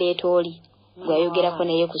alabika n'aleeta oli gwayogerako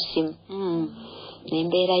naye ku ssimu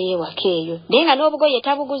nembeera y'ewaka eyo naye nga n'obugoye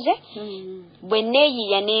tabuguze bwe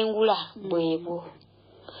neeyiya n'engula bwebwo.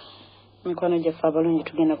 Mikono gyaffe abalungi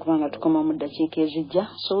tugenda kubanga tukoma mu ddakiika ezijja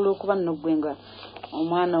sobola okuba nno gwe nga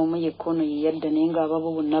omwana omu yekkono ye yadda naye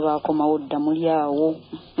ng'ababo bonna baakomawo dda muli awo.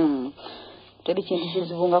 Teri kintu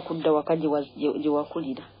kizibu nga kudda waka gye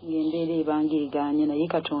wakulira ng'embeera ebanga egaanye naye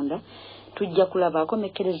Katonda tujja kulaba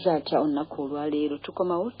akomekkereza atya olunaku olwaleero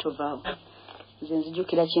tukomawo tovaawo. Nze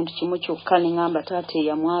nzijukira kintu kimu kyokka ne ŋŋamba taata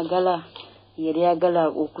eyamwagala yali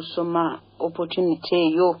ayagala okusoma opportunity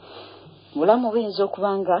eyo. Bulamu buyinza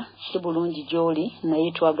okuba nga si bulungi gy'oli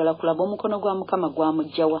naye twagala kulaba omukono gwa Mukama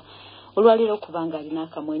gwamugjawa olwaleero okubanga alina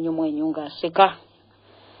akamwenyumwenyu ng'aseka.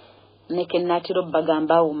 Neke naatera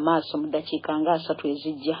obbagamba awo mu maaso mu ddakiika nga 3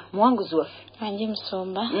 ezijja. Muwanguzi waffe Anje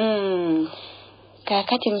Musomba.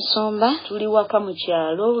 Kaakati Musomba tuli waka mu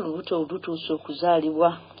kyalo olubuto olutuuse okuzaalibwa.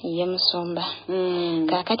 Ye Musomba.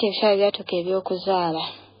 Kaakati ebiseera byatuuka eby'okuzaala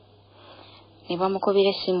ne bamukubira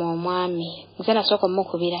essimu omwami. Nze nasooka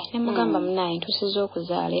omukubira ne mugamba munaye ntuusiza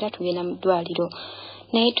okuzaala era tugenda mu ddwaliro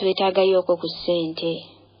naye twetaagayooko ku ssente.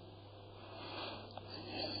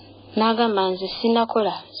 N'agamba nze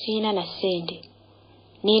sinakola sirina na ssente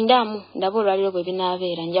nindamu ndaba olwaliro bwe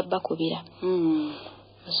binaabeera nja bakubira.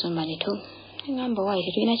 Musomba netu ngamba waayi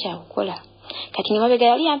tetulina kyakukola kati ng'emabega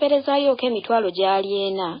yali yampeerezaayooko emitwalo gyali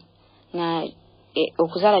ena nga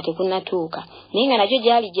okuzaala tekunnatuuka naye nga nagyo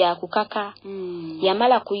gyali gyakukaka.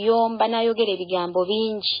 Yamala kuyomba n'ayogera ebigambo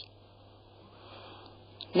bingi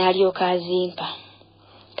n'alyoka azimpa.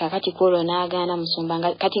 Kakati kwolwo n'agaana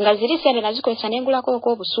Musomba kati nga ziri ssente nazikozesa n'engulako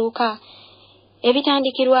obusuuka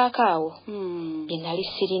ebitandikirwako awo bye nali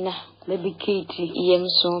sirina baby kit ye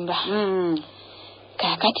Musomba.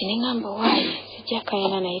 Kakati ne ŋŋamba waayi sijja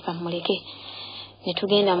kayina naye kamuleke ne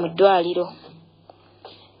tugenda mu ddwaliro.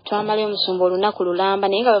 Twamalayo Musomba olunaku lulamba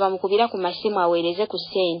naye nga bwe bamukubira ku masimu aweereze ku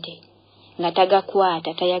ssente nga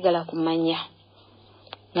tagakwata tayagala kumanya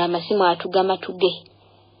ng'amasimu atugama tuge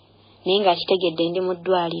naye ng'akitegedde ndi mu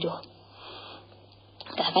ddwaliro.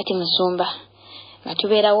 Kakati Musomba nga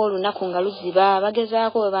tubeerawo olunaku nga luziba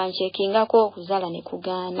bagezaako bwe bankyekingako okuzaala ne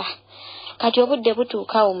kugaana. Kati obudde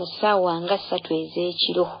butuukaawo mu ssaawa nga 3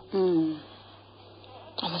 ez'ekiro.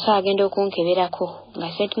 Omusawo agenda okunkeberako nga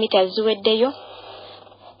sentimita ziweddeyo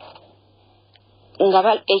nga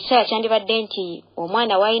ekiseera kyandibadde nti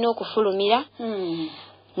omwana w'alina okufulumira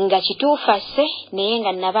nga kituufu asse naye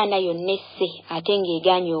nga nabaana yonna esse ate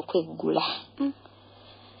ng'egaanye okweggula.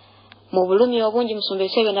 Mu bulumi obungi Musomba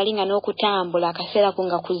ebiseera nali nga n'okutambula akaseera ko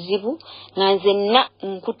nga kuzibu nga nzenna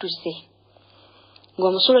nkutuse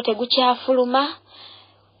ng'omusulo tegukyafuluma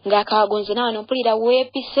ng'akawagonze nawe nompulira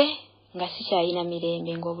weepise nga sikyalina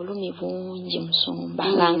mirembe ng'obulumi bungi Musomba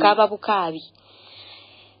nga nkaaba bukaabi.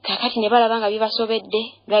 Kakati ne balaba nga bibasobedde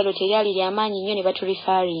ddwaliro teryali ly'amaanyi nnyo ne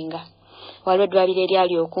baturifaringa waliwo eddwaliro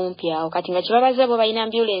eryali okumpi awo kati nga kibabaze bo balina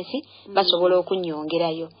ambulensi basobola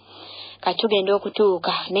okunnyongerayo. Kati tugenda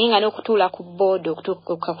okutuuka naye nga n'okutuula ku booda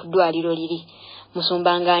okutuuka ku ddwaliro liri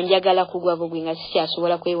Musomba nga njagala kugwa bugwi nga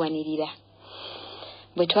sikyasobola kwewanirira.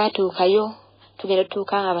 Bwe twatuukayo tugenda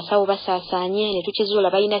tutuuka nga abasawo basaasaanye ne tukizuula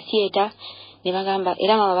balina theatre ne bagamba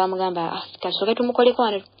era mama bamugamba kasooke tumukoleko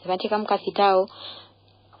wano ne bateekamu kasitaawo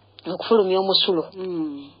okufulumya omusulo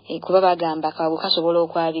kuba bagamba kaabwe kasobola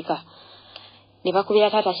okwabika. Ne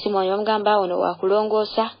bakubira taata simu ne bamugamba ono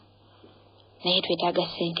wakulongoosa naye twetaaga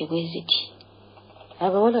ssente bwe ziti.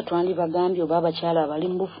 Abawala twandibagambye oba abakyala abali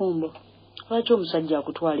mu bufumbo lwaki omusajja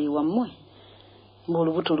akutwala ewammwe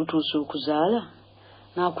ng'olubuto lutuuse okuzaala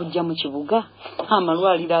n'akujja mu kibuga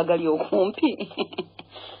amalwaliro agali okumpi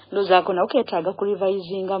ndozaako nawe keetaaga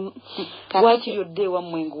kulivayizinga lwaki yodde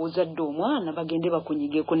ewammwe ng'ozadde omwana bagende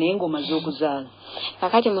bakunyigeko naye ng'omaze okuzaala.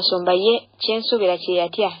 Kakati Musomba ye kyensuubira kye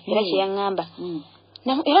yatya era kye yaŋŋamba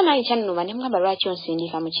era naye kyannuma ne mugamba lwaki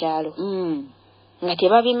onsindika mu kyalo nga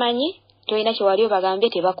tebabimanyi tolina kye wali obagambye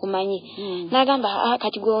tebakumanyi. N'agamba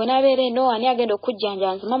kati gwe onaabeera eno ani agenda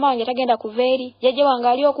okujjanjanza mama wange tagenda kuva eri jjajja wange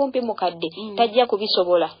ali okumpi mukadde tajja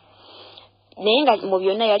kubisobola. Naye nga mu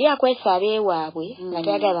byonna yali akwesa abeewaabwe nga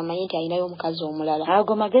tayagala bamanyi nti alinayo omukazi omulala.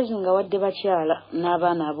 Ago magezi nga wadde bakyala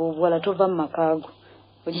n'abaana ab'obuwala tova mu makaago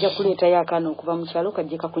ojja kuleetayo akaana okuva mu kyalo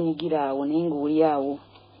kajje kakunyigira awo naye ng'oli awo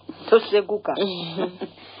toseguka.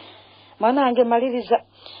 Mwana wange maliriza.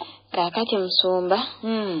 Kaakati Musomba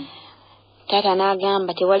taata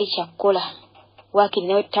n'agamba tewali kyakkola waakiri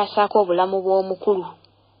nawe tutaasaako obulamu bw'omukulu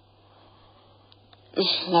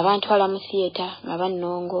nga bantwala mu theatre nga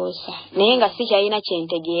bannongoosa naye nga sikyalina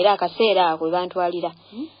kyentegeera akaseera ako we bantwalira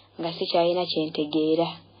nga sikyalina kyentegeera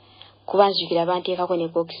kuba nzijukira banteekako ne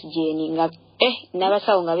oxygen nga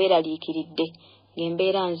n'abasawo nga beeraliikiridde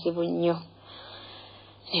ng'embeera nzibu nnyo.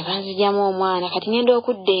 Ne banzijamu omwana kati ngenda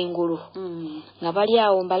okudda engulu nga bali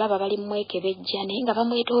awo mbalaba bali mwekebejja naye nga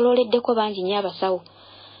bamwetoolooleddeko bangi nnyo abasawo.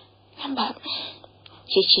 Gamba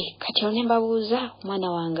kiki kati ne mbabuuza omwana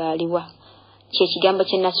wange aliwa? Kyekigambo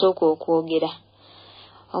kye nasooka okwogera.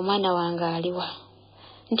 Omwana wange aliwa?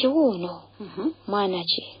 Nti wuuno. Mwana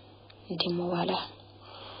ki? Nti muwala.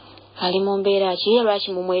 Ali mu mbeera ki? Ye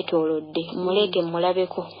lwaki mumwetoolodde? Muleke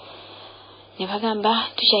mulabeko. Ne bagamba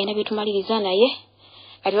tukyalina bye tumaliriza naye.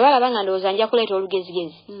 Kati balaba nga ndowooza nja kuleeta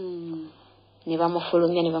olugezigezi. Ne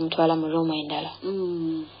bamufulumya ne bamutwala mu ruumu endala.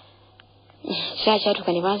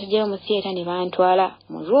 Kyatuuka ne banzigyayo mu theatre ne bantwala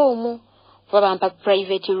mu ruumu kuba bampa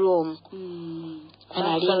private room.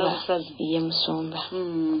 Analinga ye musumba.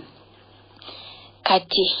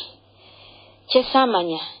 Kati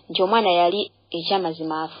kyesaamanya nti omwana yali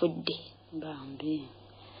ekyamazima afudde. Bambi.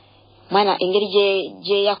 Mwana engeri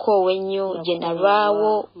gye yakoowa ennyo gye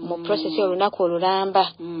nalwawo mu process olunaku olulamba.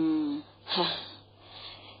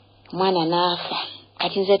 Mwana n'afa.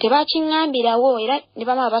 Kati nze tebakiŋŋambirawo era ne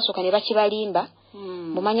bamala basooka ne bakibalimba.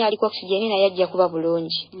 Bumanya aliko oxygen naye ajja kuba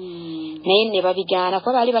bulungi. Naye ne babigaana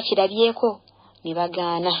kuba baali bakirabyeko ne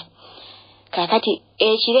bagaana. Kaakati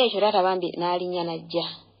ekiro ekyo taata bambi n'alinnya n'ajja.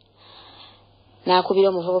 N'akubira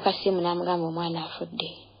omuvubuka simu n'amugamba omwana afudde.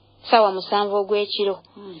 Ssaawa 7 ogw'ekiro.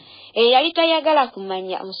 Yali tayagala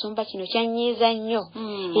kumanya omusumba kino kyanyiiza nnyo.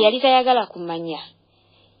 Yali tayagala kumanya.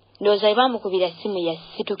 Ndowooza bwe baamukubira simu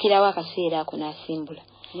yasitukirawo akaseera ako n'asimbula.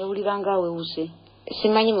 Yawulira ng'awewuse.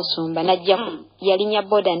 Simanyi musumba najja yalinnya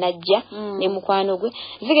boda najja ne mukwano gwe.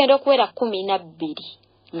 Zigenda okuwera 12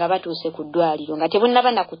 nga batuuse ku ddwaliro nga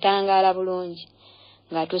tebunnaba na kutangaala bulungi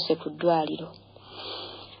ng'atuuse ku ddwaliro.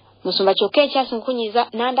 Musumba kyokka ekyasinkunyiza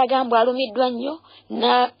n'andaga mbu alumiddwa nnyo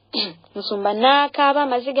musumba n'akaaba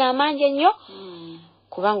amaziga amangi ennyo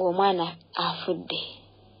kubanga omwana afudde.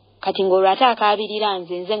 Kati ng'olwo ate akaabirira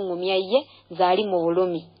nze ŋŋumya ye nzaali mu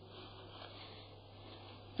bulumi.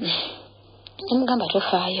 Nemugamba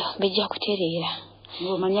tofaayo bijja kutereera.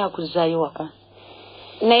 Ng'omanyi akuzzaayo waka.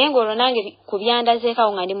 Naye ng'olwo nange ku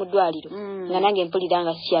byandazeekawo nga ndi mu ddwaliro nga nange mpulira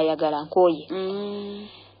nga sikyayagala nkooye.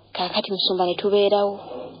 Kaakati musumba ne tubeerawo.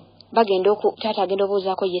 Taata agenda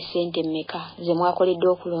obuuzaako ye ssente mmeka ze mwakoledde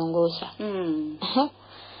okulongoosa.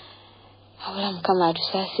 Abula Mukama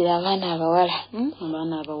atusaasira abaana abawala.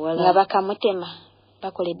 Nga bakamutema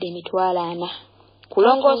bakoledde emitwalo 4.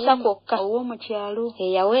 Kulongoosa kwokka. Ow'omu kyalo.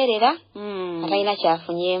 Yaweerera atalina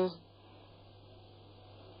kyafunyeemu.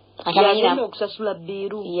 Yagenda okusasula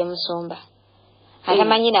bbiiru. Ye musumba.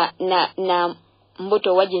 Atamanyi na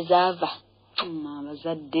mbuto wa gye zaava.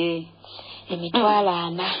 Abazadde. Emitwalo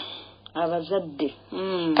 4. Abazadde.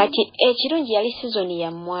 Kati ekirungi yali sizoni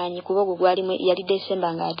ya mmwanyi kuba ogwo yali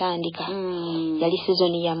Desemba ng'atandika. Yali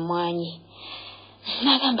sizoni ya mmwanyi.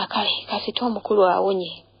 N'agamba kale kasita omukulu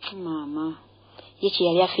awonye. Maama. Ye kye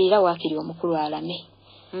yali afiirira waakiri omukulu alame.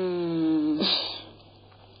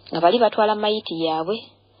 Nga bali batwala mayiti yaabwe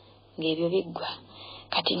ng'ebyo biggwa.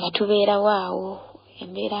 Kati nga tubeerawo awo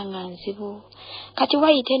embeera nga nzibu. Kati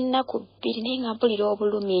wayita ennaku 2 naye nga mpulira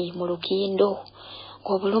obulumi mu lukindo.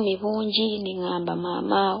 Obulumi bungi ningamba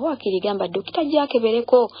maama waakiri gamba dokita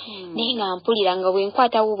gyakebereko naye nga mpulira nga bwe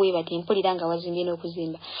nkwatawo bwe bati mpulira nga wazinge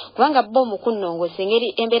n'okuzimba kubanga bo mukunnongose engeri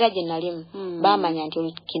embeera gye nalimu baamanya nti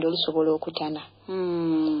olukindo lusobola okutana.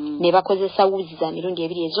 Ne bakozesa wuzi za mirundi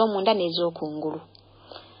 2 ez'omunda n'ez'okungulu.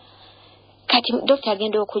 Kati dokita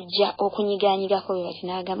agenda okujja okunyiganyigako bwe bati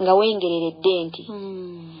n'agamba nga wengereredde nti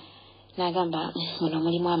n'agamba muno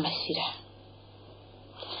mulimu amasira.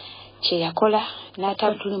 Kye yakola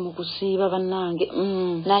tuli mu kusiiba bannange.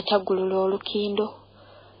 N'ataggulula olukindo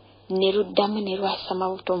ne luddamu ne lwasa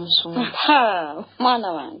mabuto omusumba. Mwana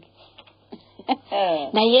wange.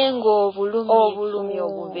 Naye ng'obulumi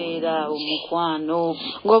obubeera omukwano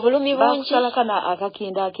ng'obulumi bungi bakusalakana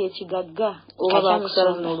akakindo ak'ekigagga oba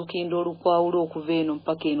bakusalakana olukindo olukwawula okuva eno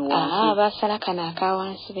mpaka eno wansi. Basalakana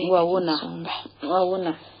akawansi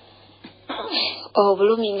wawona.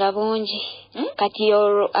 Obulumi nga bungi. Kati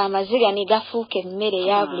amaziga ne gafuuka emmere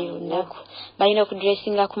ya buli lunaku. Balina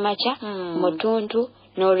okudressinga ku makya mutuntu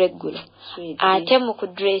n'olweggulo. Ate mu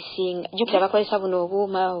kudressinga jjukira bakozesa buno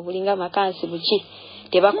obuuma obulinga makansi buki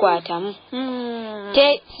tebakwatamu.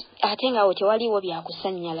 Ate nga wo tewaliwo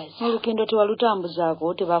byakusannyalaza. Olugendo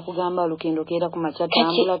tewalutambuzaako tebakugamba olugendo keera ku makya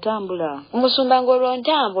tambula. Musumba ng'olwo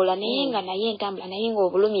ntambula naye nga naye ntambula naye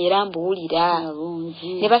ng'obulumi era mbuwulira.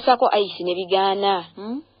 Ne basaako ayisi ne bigaana.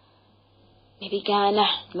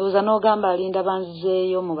 Ndowooza n'ogamba alinda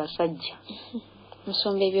banzizeeyo mu basajja.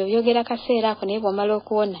 Musumba ebyo byogera kaseera ako naye bw'omala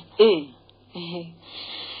okuwona.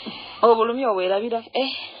 obulumi obwerabira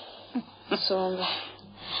Musumba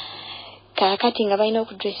kakati nga balina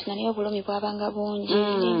okudress naye obulumi bwabanga bungi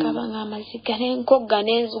nkabanga amaziga n'enkogga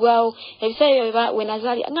n'enzwawo ebiseera we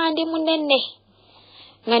nazali nga ndi munene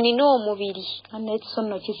nga nina omubiri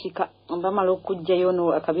n'ekisono kisika mbamala okujjayo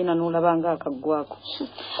no akabina n'olabanga akaggwako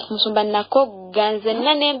Musumba nakogga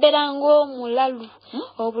nzenna n'embeera ng'omulalu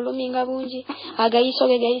obulumi nga bungi agayiso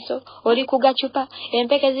oli kugacupa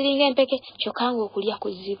empeke ziringa empeke kyokka ng'okulya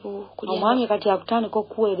kuzibu omwami kati akutandika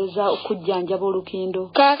okuweereza okujjanjaba olukindo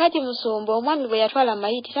kakati Musumba omwami bwe yatwala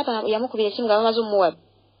mayiti taata yamukubira esimu nga bamaze omuwa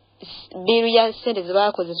biru ya sente ze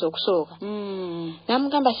baakozesa okusooka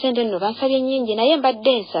namugamba sente nno bansabye nnyingi naye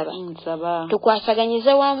mbadde nsaba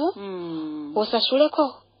tukwasaganyize wamu osasuleko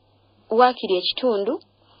waakiri ekitundu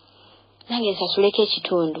nange nsasuleko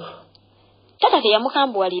ekitundu taata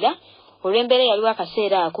teyamukambuwalira olw'embeera yaliwo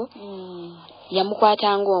akaseera ako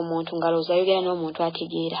yamukwatanga omuntu ngalowooza ayogera n'omuntu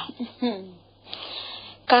ategeera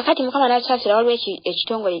kakati mukama n'akyasira waliwo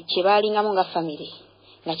ekitongole kye baalingamu nga famire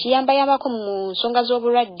nga kiyambayambako mu nsonga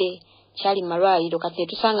z'obulwadde kyali malwaliro kati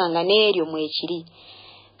netusanga nga n'eryo mwekiri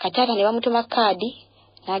kataata ne bamutuma kaadi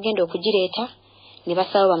n'agenda okugireeta ne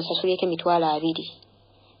basaba bamusasuleko emitwalo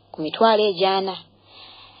 2 ku mitwalo ejaana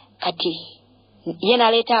kati ye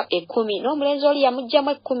n'aleeta 10 n'omulenzi oli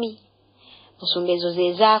yamugjamu 10 Musumba ezo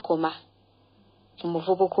ze zaakoma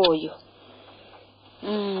omuvubuka oyo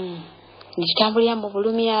nitambulira mu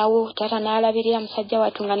bulumi awo taata n'alabirira musajja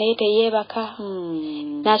wattu nga naye teyeebaka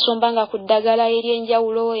n'asombanga ku ddagala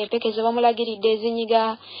ery'enjawulo empeke ze bamulagiridde ezinyiga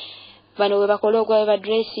bano we bakola ogwa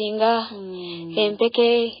badressinga empeke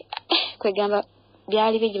kwegamba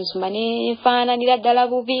byali bigi Musumba n'enfaananira ddala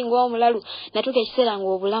bubi ng'omulalu natuuka ekiseera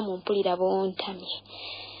ng'obulamu mpulira bontamye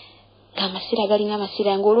ng'amasira galinga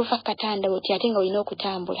amasira ng'olufa katanda oti ate nga olina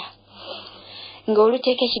okutambula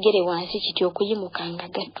ng'oluteeka ekigere wansi kiti okuyimuka nga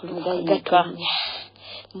gattulumya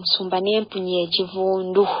Musumba n'empunya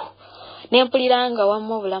ekivundu n'empulira nga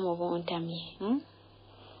wamma obulamu buntamye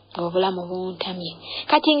obulamu buntamye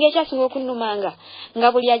kati ng'ekyasinga okunnumanga nga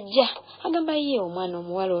buli ajja agamba ye omwana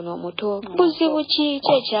omuwala ono omuto buzibu ki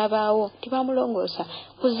ekyabaawo tibamulongoosa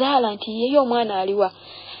kuzaala nti yeyo omwana aliwa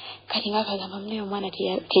kati ng'akagamba munaye omwana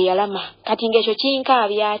teyalama kati ng'ekyo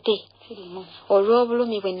kinkaabya ate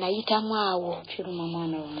olw'obulumi bwe nayitamu awo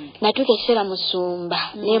natuuka ekiseera Musumba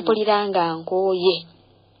n'empulira nga nkooye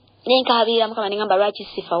n'enkaabirira Mukama n'engamba lwaki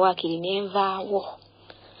sifa waakiri n'envaawo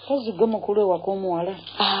ozigwe mukulu ewaka omuwala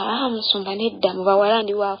Musumba nedda mu bawala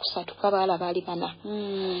ndi wakusatu kabaala baali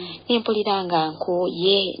 4 n'empulira nga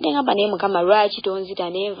nkooye n'engamba naye Mukama lwaki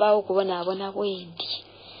tonzita n'envaawo okubonaabona bwendi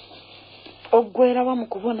oggwera wa mu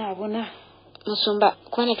kubonaabona Musumba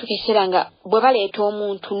kuba natuuka ekiseera nga bwe baleeta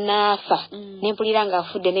omuntu n'afa n'empulira nga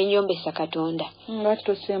afudde n'ennyombesa Katonda lwaki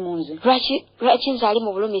toseemunze lwaki nze ali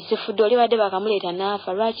mu bulumi sifudde oli badde bakamuleeta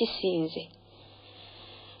n'afa lwaki sinze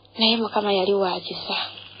naye Mukama yali wakisa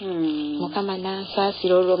Mukama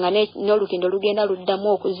n'ansaasira olwo nga n'olutindo lugenda luddamu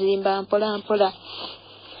okuzimba mpola mpola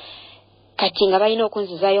kati nga balina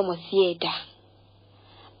okunzizaayo mu theatre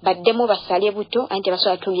baddemu basale buto anti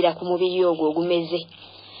basobola tungira ku mubiri ogwo ogumeze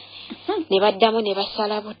ne baddamu ne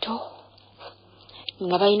basala buto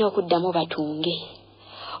nga balina okuddamu batunge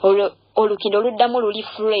olukindo oluddamu luli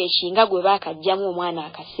fresh nga gwe baakajjamu omwana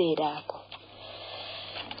akaseera ako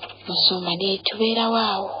Musumba ne tubeerawo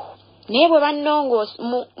awo naye bwe bannongoosa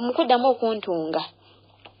mu kuddamu okuntunga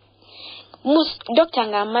dokita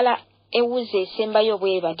ng'amala ewuza esembayo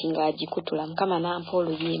bwe bati ng'agikutula Mukama n'ampa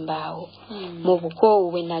oluyimba awo mu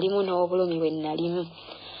bukoowu bwe nalimu n'obulumi bwe nalimu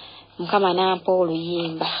Mukama n'ampa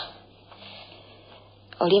oluyimba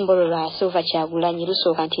olimbo lwa Silver Kyagulanyi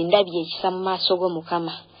lusooka nti ndabye ekisa mu maaso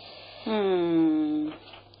g'Omukama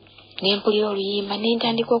n'empulira oluyimba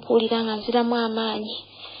n'entandika okuwulira nga nziramu amaanyi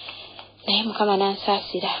naye Mukama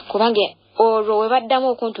n'ansaasira kubanga olwo we baddamu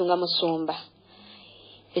okuntunga Musumba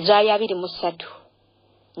ezaali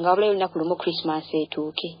 23 nga wabula olunaku lumu Christmas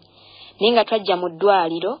etuuke naye nga twajja mu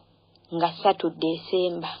ddwaliro nga 3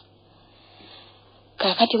 Desemba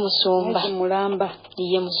kakati Musumba mulamba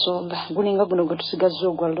ye Musumba guninga guno gwe tusigazza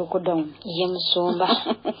ogwa lockdown ye Musumba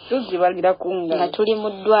tuzibagira kunga nga tuli mu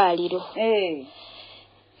ddwaliro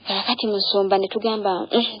kakati Musumba ne tugamba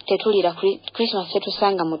tetulira Christmas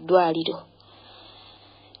tetusanga mu ddwaliro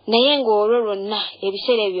naye ng'olwo lwonna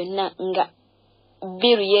ebiseera byonna nga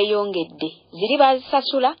biru yeeyongedde ziri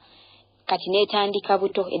bazisasula kati neetandika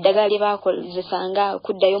buto eddagala lye baakozesanga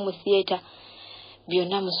okuddayo mu theatre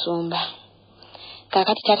byonna Musumba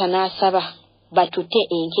kakati taata n'asaba batute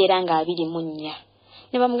enkeera nga 24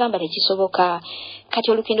 ne bamugamba tekisoboka kati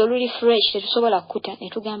olukindo luli fresh tetusobola kukuta ne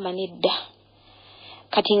tugamba nedda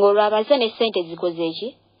kati ng'olwo abaze ne ssente zikoze eki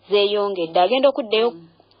zeeyongedde agenda okuddeyo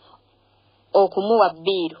okumuwa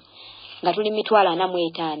bbiiro nga tuli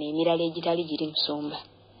 45 emirala egitali giri Musumba.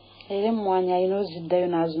 Era emmwanyi alina oziddayo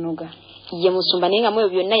n'azinoga. Ye Musumba naye nga mweyo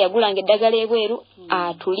byonna yagulanga eddagala ebweru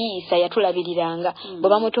atuliisa yatulabiriranga bwe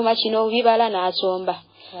bamutuma kino bibala n'asomba.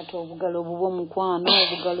 Ate obugalo obubwo mukwano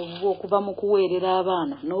obugalo obubwo okuva mu kuweerera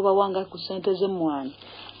abaana n'obawanga ku ssente z'emmwanyi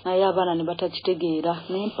naye abaana ne batakitegeera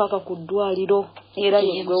n'empaka ku ddwaliro era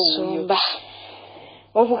ye Musumba.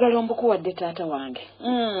 Obugalo mbukuwadde taata wange.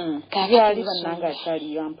 Kabyali bannanga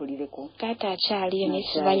akyali yampulireko. Taata akyaliyo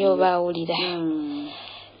nesimanyi oba awulira.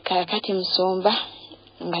 Kakati Musumba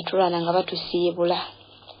nga tulwana nga batusiibula.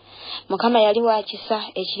 Mukama yali wakisa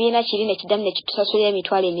ekibiina kiri ne kiddamu ne kitusasulira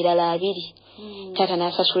emitwalo emirala 2. Taata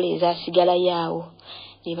n'asasula ezaasigala yaawo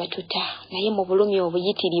ne batuta naye mu bulumi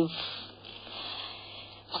obuyitirivu.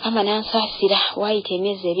 Mukama n'ansaasira waayita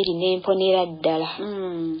emyezi 2 n'emponera ddala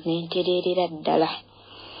n'entereerera ddala.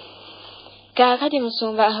 Kakati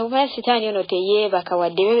Musumba oba sitaani ono teyeebaka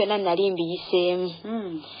wadde byo byonna nali mbiyiseemu.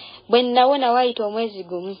 Bwe nawona waayita omwezi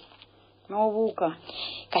gumu n'obuuka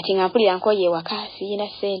kati nga mpulira nkoye ewaka siyina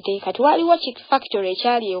ssente kati waliwo factory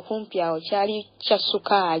ekyali okumpi awo kyali kya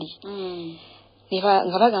ssukaali.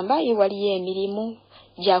 Nga bagamba waliyo emirimu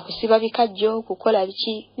gya kusiba bikajjo kukola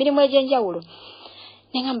biki mirimu egy'enjawulo.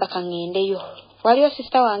 Ne ngamba kangendeyo. Waliwo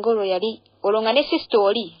sisita wange olwo nga ne sisita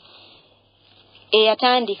oli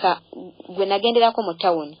eyatandika gwe nagenderako mu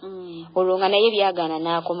tawuni. Olwo nga naye byagaana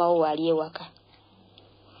n'akomawo wali ewaka.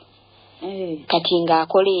 Kati nga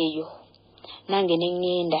akola eyo nange ne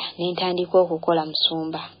ngenda ne ntandika okukola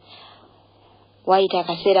Musumba. Waayita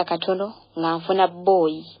akaseera katono nga nfuna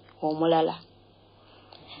booyi omulala.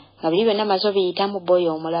 Nga biri byonna maze obiyitamu booyi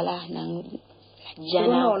omulala najja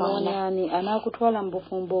n'akwana. Anaakutwala mu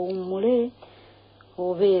bufumbo owummule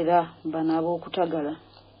obeera banaaba okutagala.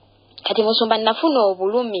 Kati Musumba nafuna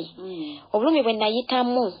obulumi. Obulumi bwe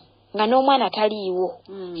nayitamu nga n'omwana taliiwo.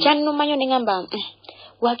 Kyannuma nnyo ne ngamba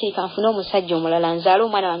waakiri nfuna omusajja omulala nzaala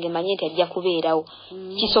omwana wange manye nti ajja kubeerawo.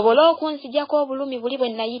 Kisobole okunzijjako obulumi buli bwe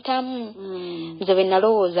nayitamu. Nze bwe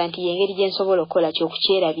nalowooza nti y'engeri gye nsobola okukola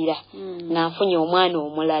ky'okukyerabira nga nfunye omwana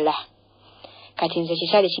omulala. Kati nze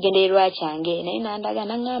kikyali kigendererwa kyange naye nandaga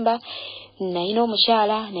nangamba nayina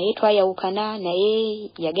omukyala naye twayawukana naye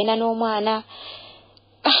yagenda n'omwana.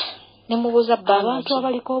 Nemubuuza abantu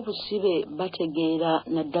abaliko obusibe bategeera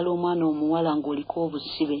naddala omwana omuwala ng'oliko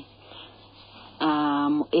obusibe.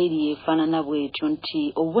 Eri efaanana bwetyo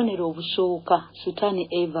nti obubonero obusooka sitaani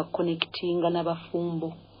eva connectinga n'abafumbo.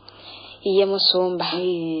 Ye Musumba.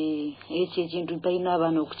 Ekyo ekintu talina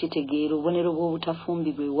abaana okukitegeera obubonero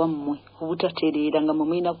bw'obutafumbibwa ewammwe obutatereera nga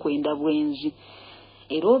mumulina kwenda bwenzi.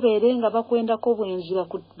 Era obeere nga bakwendako bwenzi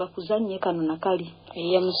bakuzannye kano na kali.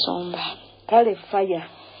 Ye Musumba. Kale faya.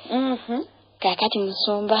 Kakati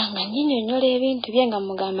Musumba nga nnyonnyola ebintu bye nga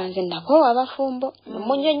mugamba nze nakoowa abafumbo.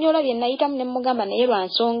 Munnyonnyola bye nayitamu ne mugamba naye lwa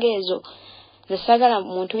nsonga ezo nze saagala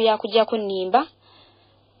muntu yakujja kunnimba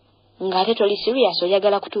ng'ate toli serious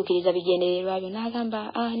oyagala kutuukiriza bigendererwa byo. N'agamba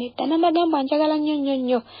nedda n'amagamba njagala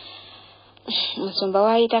nnyo. Musumba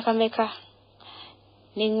waayita kameka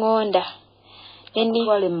n'eŋŋonda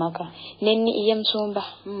twale maka ye Musumba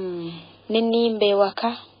n'ennimba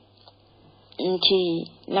ewaka nti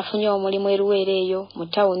nafunye omulimu eruweere eyo mu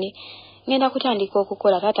tawuni ngenda kutandika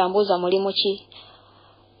okukola. Taata mbuuza mulimu ki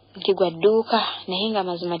nti gwa dduuka naye nga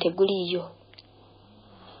mazima teguliiyo.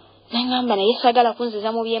 Nangamba naye saagala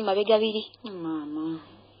kunziza mu by'emabega biri.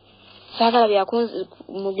 Saagala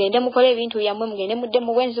mugende mukole ebintu byammwe mugende mudde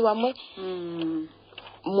mu bwenzi wammwe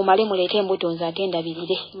mumale muleete embuto nze ate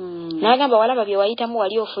ndabirire. N'agamba walaba bye wayitamu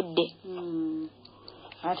wali ofudde.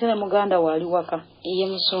 Ate ne muganda wali waka. Ye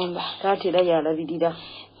Musumba. Taata era yalabirira.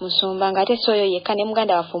 Musumba nga ate soyo yekka ne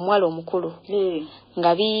muganda waffe omuwala omukulu. Nga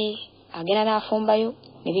agenda n'afumbayo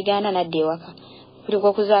ne bigaana n'adda ewaka. Buli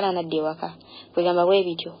okuzaala n'adda ewaka. Kwegamba bwe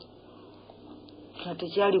bityo. Kati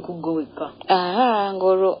kyali kuggo wekka.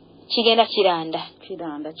 Ng'olwo kigenda kiranda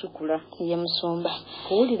kikula. Ye Musumba.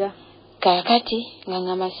 Kuwulira. Kakati nga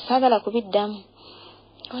ngamba saagala kubiddamu.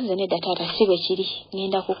 Nze nedda taata si bwe kiri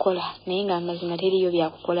ngenda kukola naye nga amazima teriyo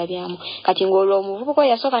byakukola byamu. Kati ng'olwo omuvubuka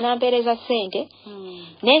yasooka n'ampeereza ssente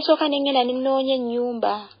n'ensooka n'engenda ninoonya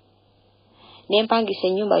ennyumba n'empangisa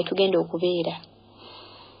ennyumba we tugenda okubeera.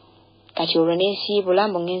 Kati olwo n'ensiibula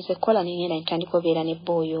mbu ngenze kukola n'engenda nitandika obeera ne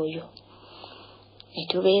booyi oyo ne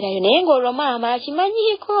tubeerayo. Naye ng'olwo maama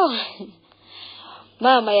yakimanyiiko.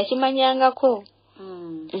 Maama yakimanyangako.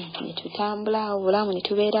 Ne tutambula obulamu ne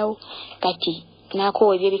tubeerawo. Kati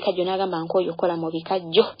n'akoowa eby'ebikajjo n'agamba nkooyo okola mu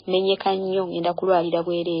bikajjo menyeka nnyo ngenda kulwalira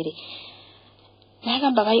bwereere.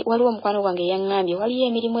 N'agamba waliwo omukwano gwange yaŋŋambye waliyo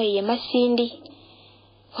emirimu eyo Masindi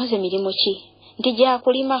Oze mirimu ki? Nti gya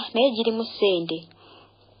kulima naye girimu ssente.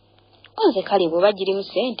 Oze kale bw'oba girimu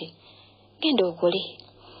ssente genda okole.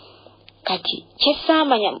 Kati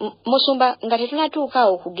kyesaamanya Musumba nga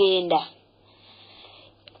tetunatuukaawo okugenda.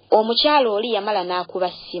 Omukyalo oli yamala n'akuba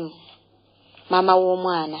ssimu maama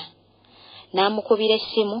w'omwana. N'amukubira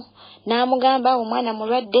essimu n'amugamba omwana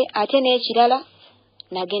mulwadde ate n'ekirala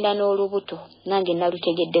n'agenda n'olubuto nange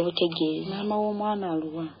nalutegedde butegeezi. Maama w'omwana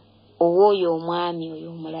aluwa? Ow'oyo omwami oyo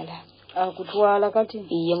omulala. Akutwala kati?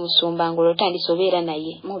 Iye Musumba ngolo tandisobeera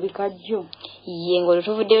naye. Mu bikajjo? Iye ngolo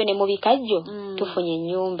tuvuddeyo ne mu bikajjo tufunye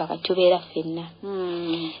ennyumba kati tubeera ffenna.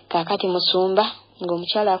 Kaakati Musumba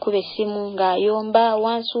ng'omukyala akuba essimu ng'ayomba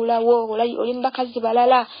wansuulawo oli mu bakazi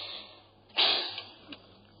balala.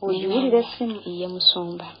 Ojiwulira essimu? Iye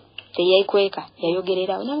Musumba teyayikweka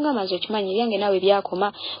yayogererawo namugamba nze okimanyi ebyange naawe byakoma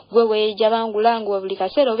gwe weeja bangula ngwe buli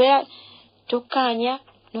kaseera obeera tokkaanya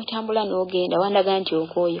n'otambula n'ogenda wandaga nti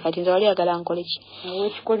okooye kati nze wali agala nkole ki?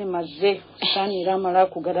 Ow'ekikoli mazze saanira amala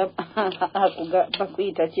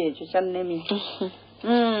bakuyita kyekyo kyannemi.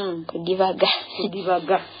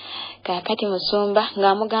 Kudibaga. Kaakati Musumba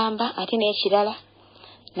ng'amugamba ate n'ekirala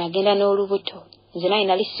n'agenda n'olubuto. Nze naye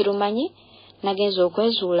nali sirumanyi nagenza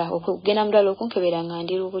okwezuula okugenda mudala okunkebera nga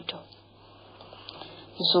ndi lubuto.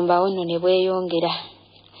 Musumba awo nno ne bweyongera.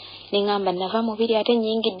 Nengamba nava mubiri ate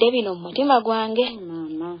nnyingidde bino mu mutima gwange.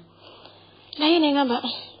 Naye nengamba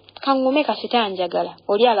kangume kasita njagala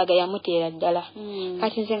oli alaga yamuteera ddala.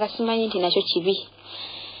 Kati nze nga simanyi nti nakyo kibi.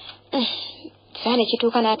 Saa ne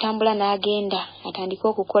kituuka n'atambula n'agenda atandika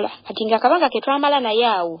okukola. Kati nga akabanga ke twamala naye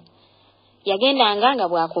awo yagendanga nga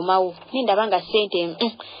bwakomawo nendaba nga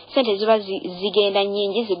sente ziba zigenda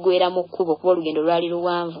nnyingi ziggwera mu kkubo kuba olugendo lwali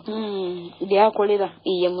luwanvu. Byakolera?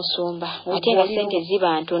 Iye Musumba ate nga sente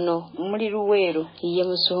ziba ntono. Muli Luweero? Iye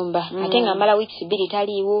Musumba ate nga mala weeks 2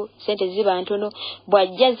 taliiwo sente ziba ntono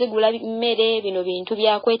bw'ajja zigula mmere bino bintu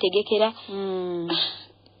byakwetegekera.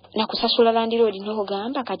 Nakusasula landiroodi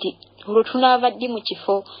n'ogamba kati olwo tunaava ddi mu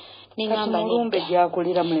kifo. Nengamba mulumbe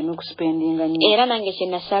gyakolera muleme kuspendinga nnyo. Era nange kye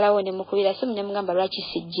nasalawo ne mukubira simu ne mugamba lwaki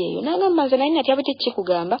sijjeeyo. Nagamba nze nali natya buti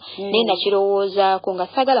kikugamba naye nakirowoozaako nga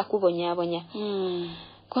sagala kubonyaabonya.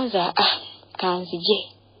 Konza kanzije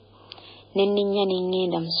ne nninnya ne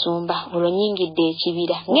ngenda Musumba olwo nnyingidde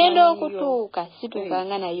ekibira. Ngenda okutuuka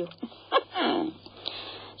situukanga nayo.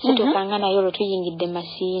 Situukanga nayo olwo tuyingidde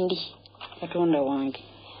Masindi. Katonda wange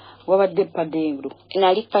wabadde padengro.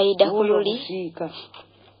 Nali paida kululi.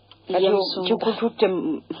 Kikututte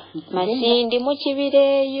Masindi mu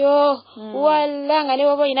kibireeyo walla nga ne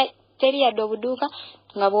bwoba oyina teri yadde obuduuka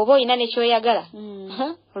nga bwoba oyina ne kyoyagala.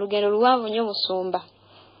 Olugendo luwanvu nnyo Musumba.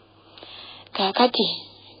 Kaakati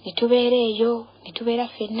ne tubeera eyo ne tubeera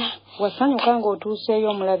ffenna. Wasanyuka ng'otuuseeyo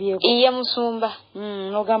omulabyeko? Iye Musumba.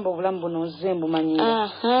 N'ogamba obulamu buno ozze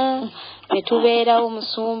mbumanyira. Ne tubeerawo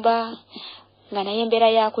Musumba nga naye embeera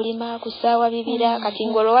ya kulima ku ssaawa 2 kati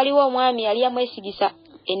ng'olwo waliwo omwami yali amwesigisa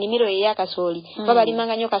ennimiro ey'akasooli.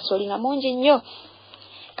 Babalimanga nnyo kasooli nga mungi nnyo.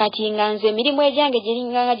 Kati nga nze emirimu egyange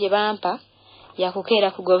giringanga gye bampa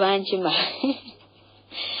yakukeera kugoba nkima.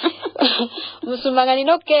 Musumba nga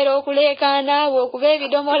nina okukeera okuleekaana okuba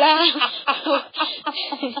ebidomola.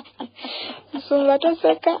 Musumba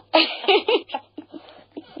toseka.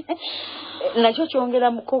 Nakyo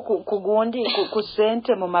kyongeramuko ku gundi ku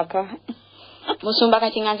ssente mu maka. Musumba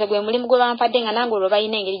kati nga nze gwe mulimu gwe bampadde nga nange olwo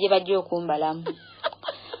balina engeri gye bajja okumbalamu.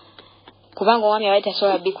 Kubanga omwami abaali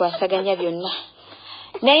tasobola bikwasaganya byonna.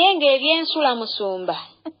 Naye ng'ebyensula Musumba.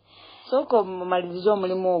 Sooka omumalirize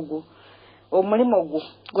omulimu ogwo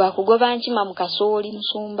gwa kugoba nkima mu kasooli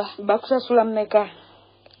Musumba. Bakusasula mmeka?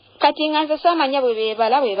 Kati nga nze saamanya bwe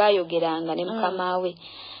beebala bwe baayogeranga ne mukama we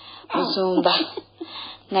Musumba.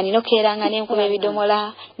 Nga nina okukeeranga n'enkuba ebidomola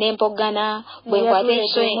n'empogana bwe nkwata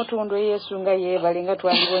ensoyi. Mutundu Yesu nga yeebale nga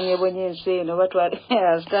twandibonyebonye ensi eno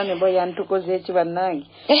asitaane bo yantukoze eki bannange.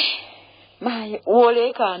 Maye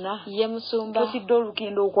woleekaana? Ye Musumba. Tosidde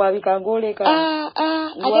olukendo okwabika ng'oleekaana?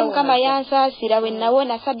 Ate mukama yansaasira bwe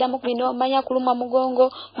nawona saddamu bino manya kuluma mugongo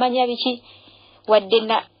manya biki wadde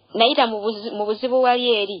nayita mu buzibu wali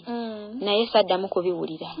eri naye saddamu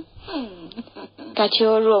kubiwulira. Kati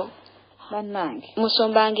olwo bannange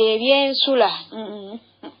Musumba ng'ebyensula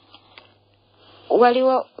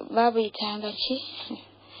waliwo babuyitanga ki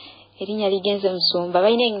erinnya ligenze Musumba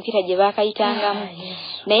balina empita gye baakayitangamu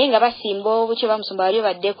naye nga basimba obukyo bamusumba wali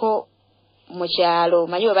baddeko mu kyalo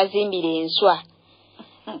manyi we bazimbira enswa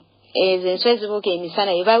ezo enswa ezibuuka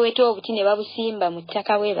emisana bwe baweta obuti ne babusimba mu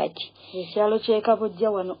ttaka bwe bati ekyalo kyekabojja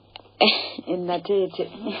wano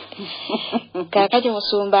Kaakati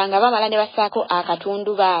Musumba nga bamala ne basaako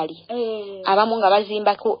akatundu baali abamu nga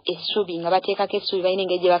bazimbako essubi nga bateekako essubi balina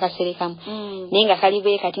engeri gye bakaserekamu naye nga kali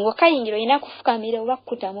bwe kati ng'okayingira olina kufukamira oba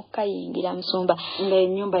kukutamu kayingira musumba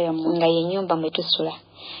nga y'ennyumba mwe tusula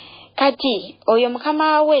kati oyo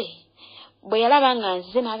mukama we bwe yalaba nga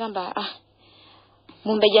nzize n'agamba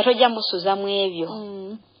mumbejja tojja musuza mu ebyo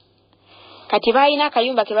kati balina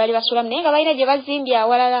akayumba ke baali basulamu naye nga balina gye bazimbye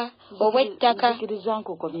awalala obw'ettaka nzikiriza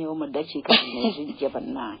nkukomyewo mu ddakiika nezijja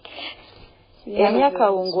bannange emyaka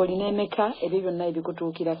awo ng'olina emeka ebyo byonna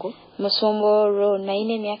ebikutuukirako musumba olwo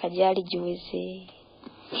nalina emyaka gyali giweze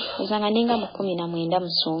osanga ninga mu 19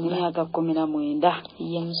 musumba emyaka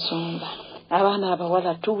 19 ye musumba abaana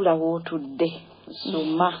abawala tuula wootudde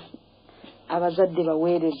soma abazadde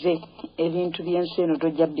baweereze ebintu by'ensi eno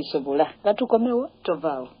tojja bisobola nga tukomewo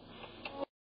tovaawo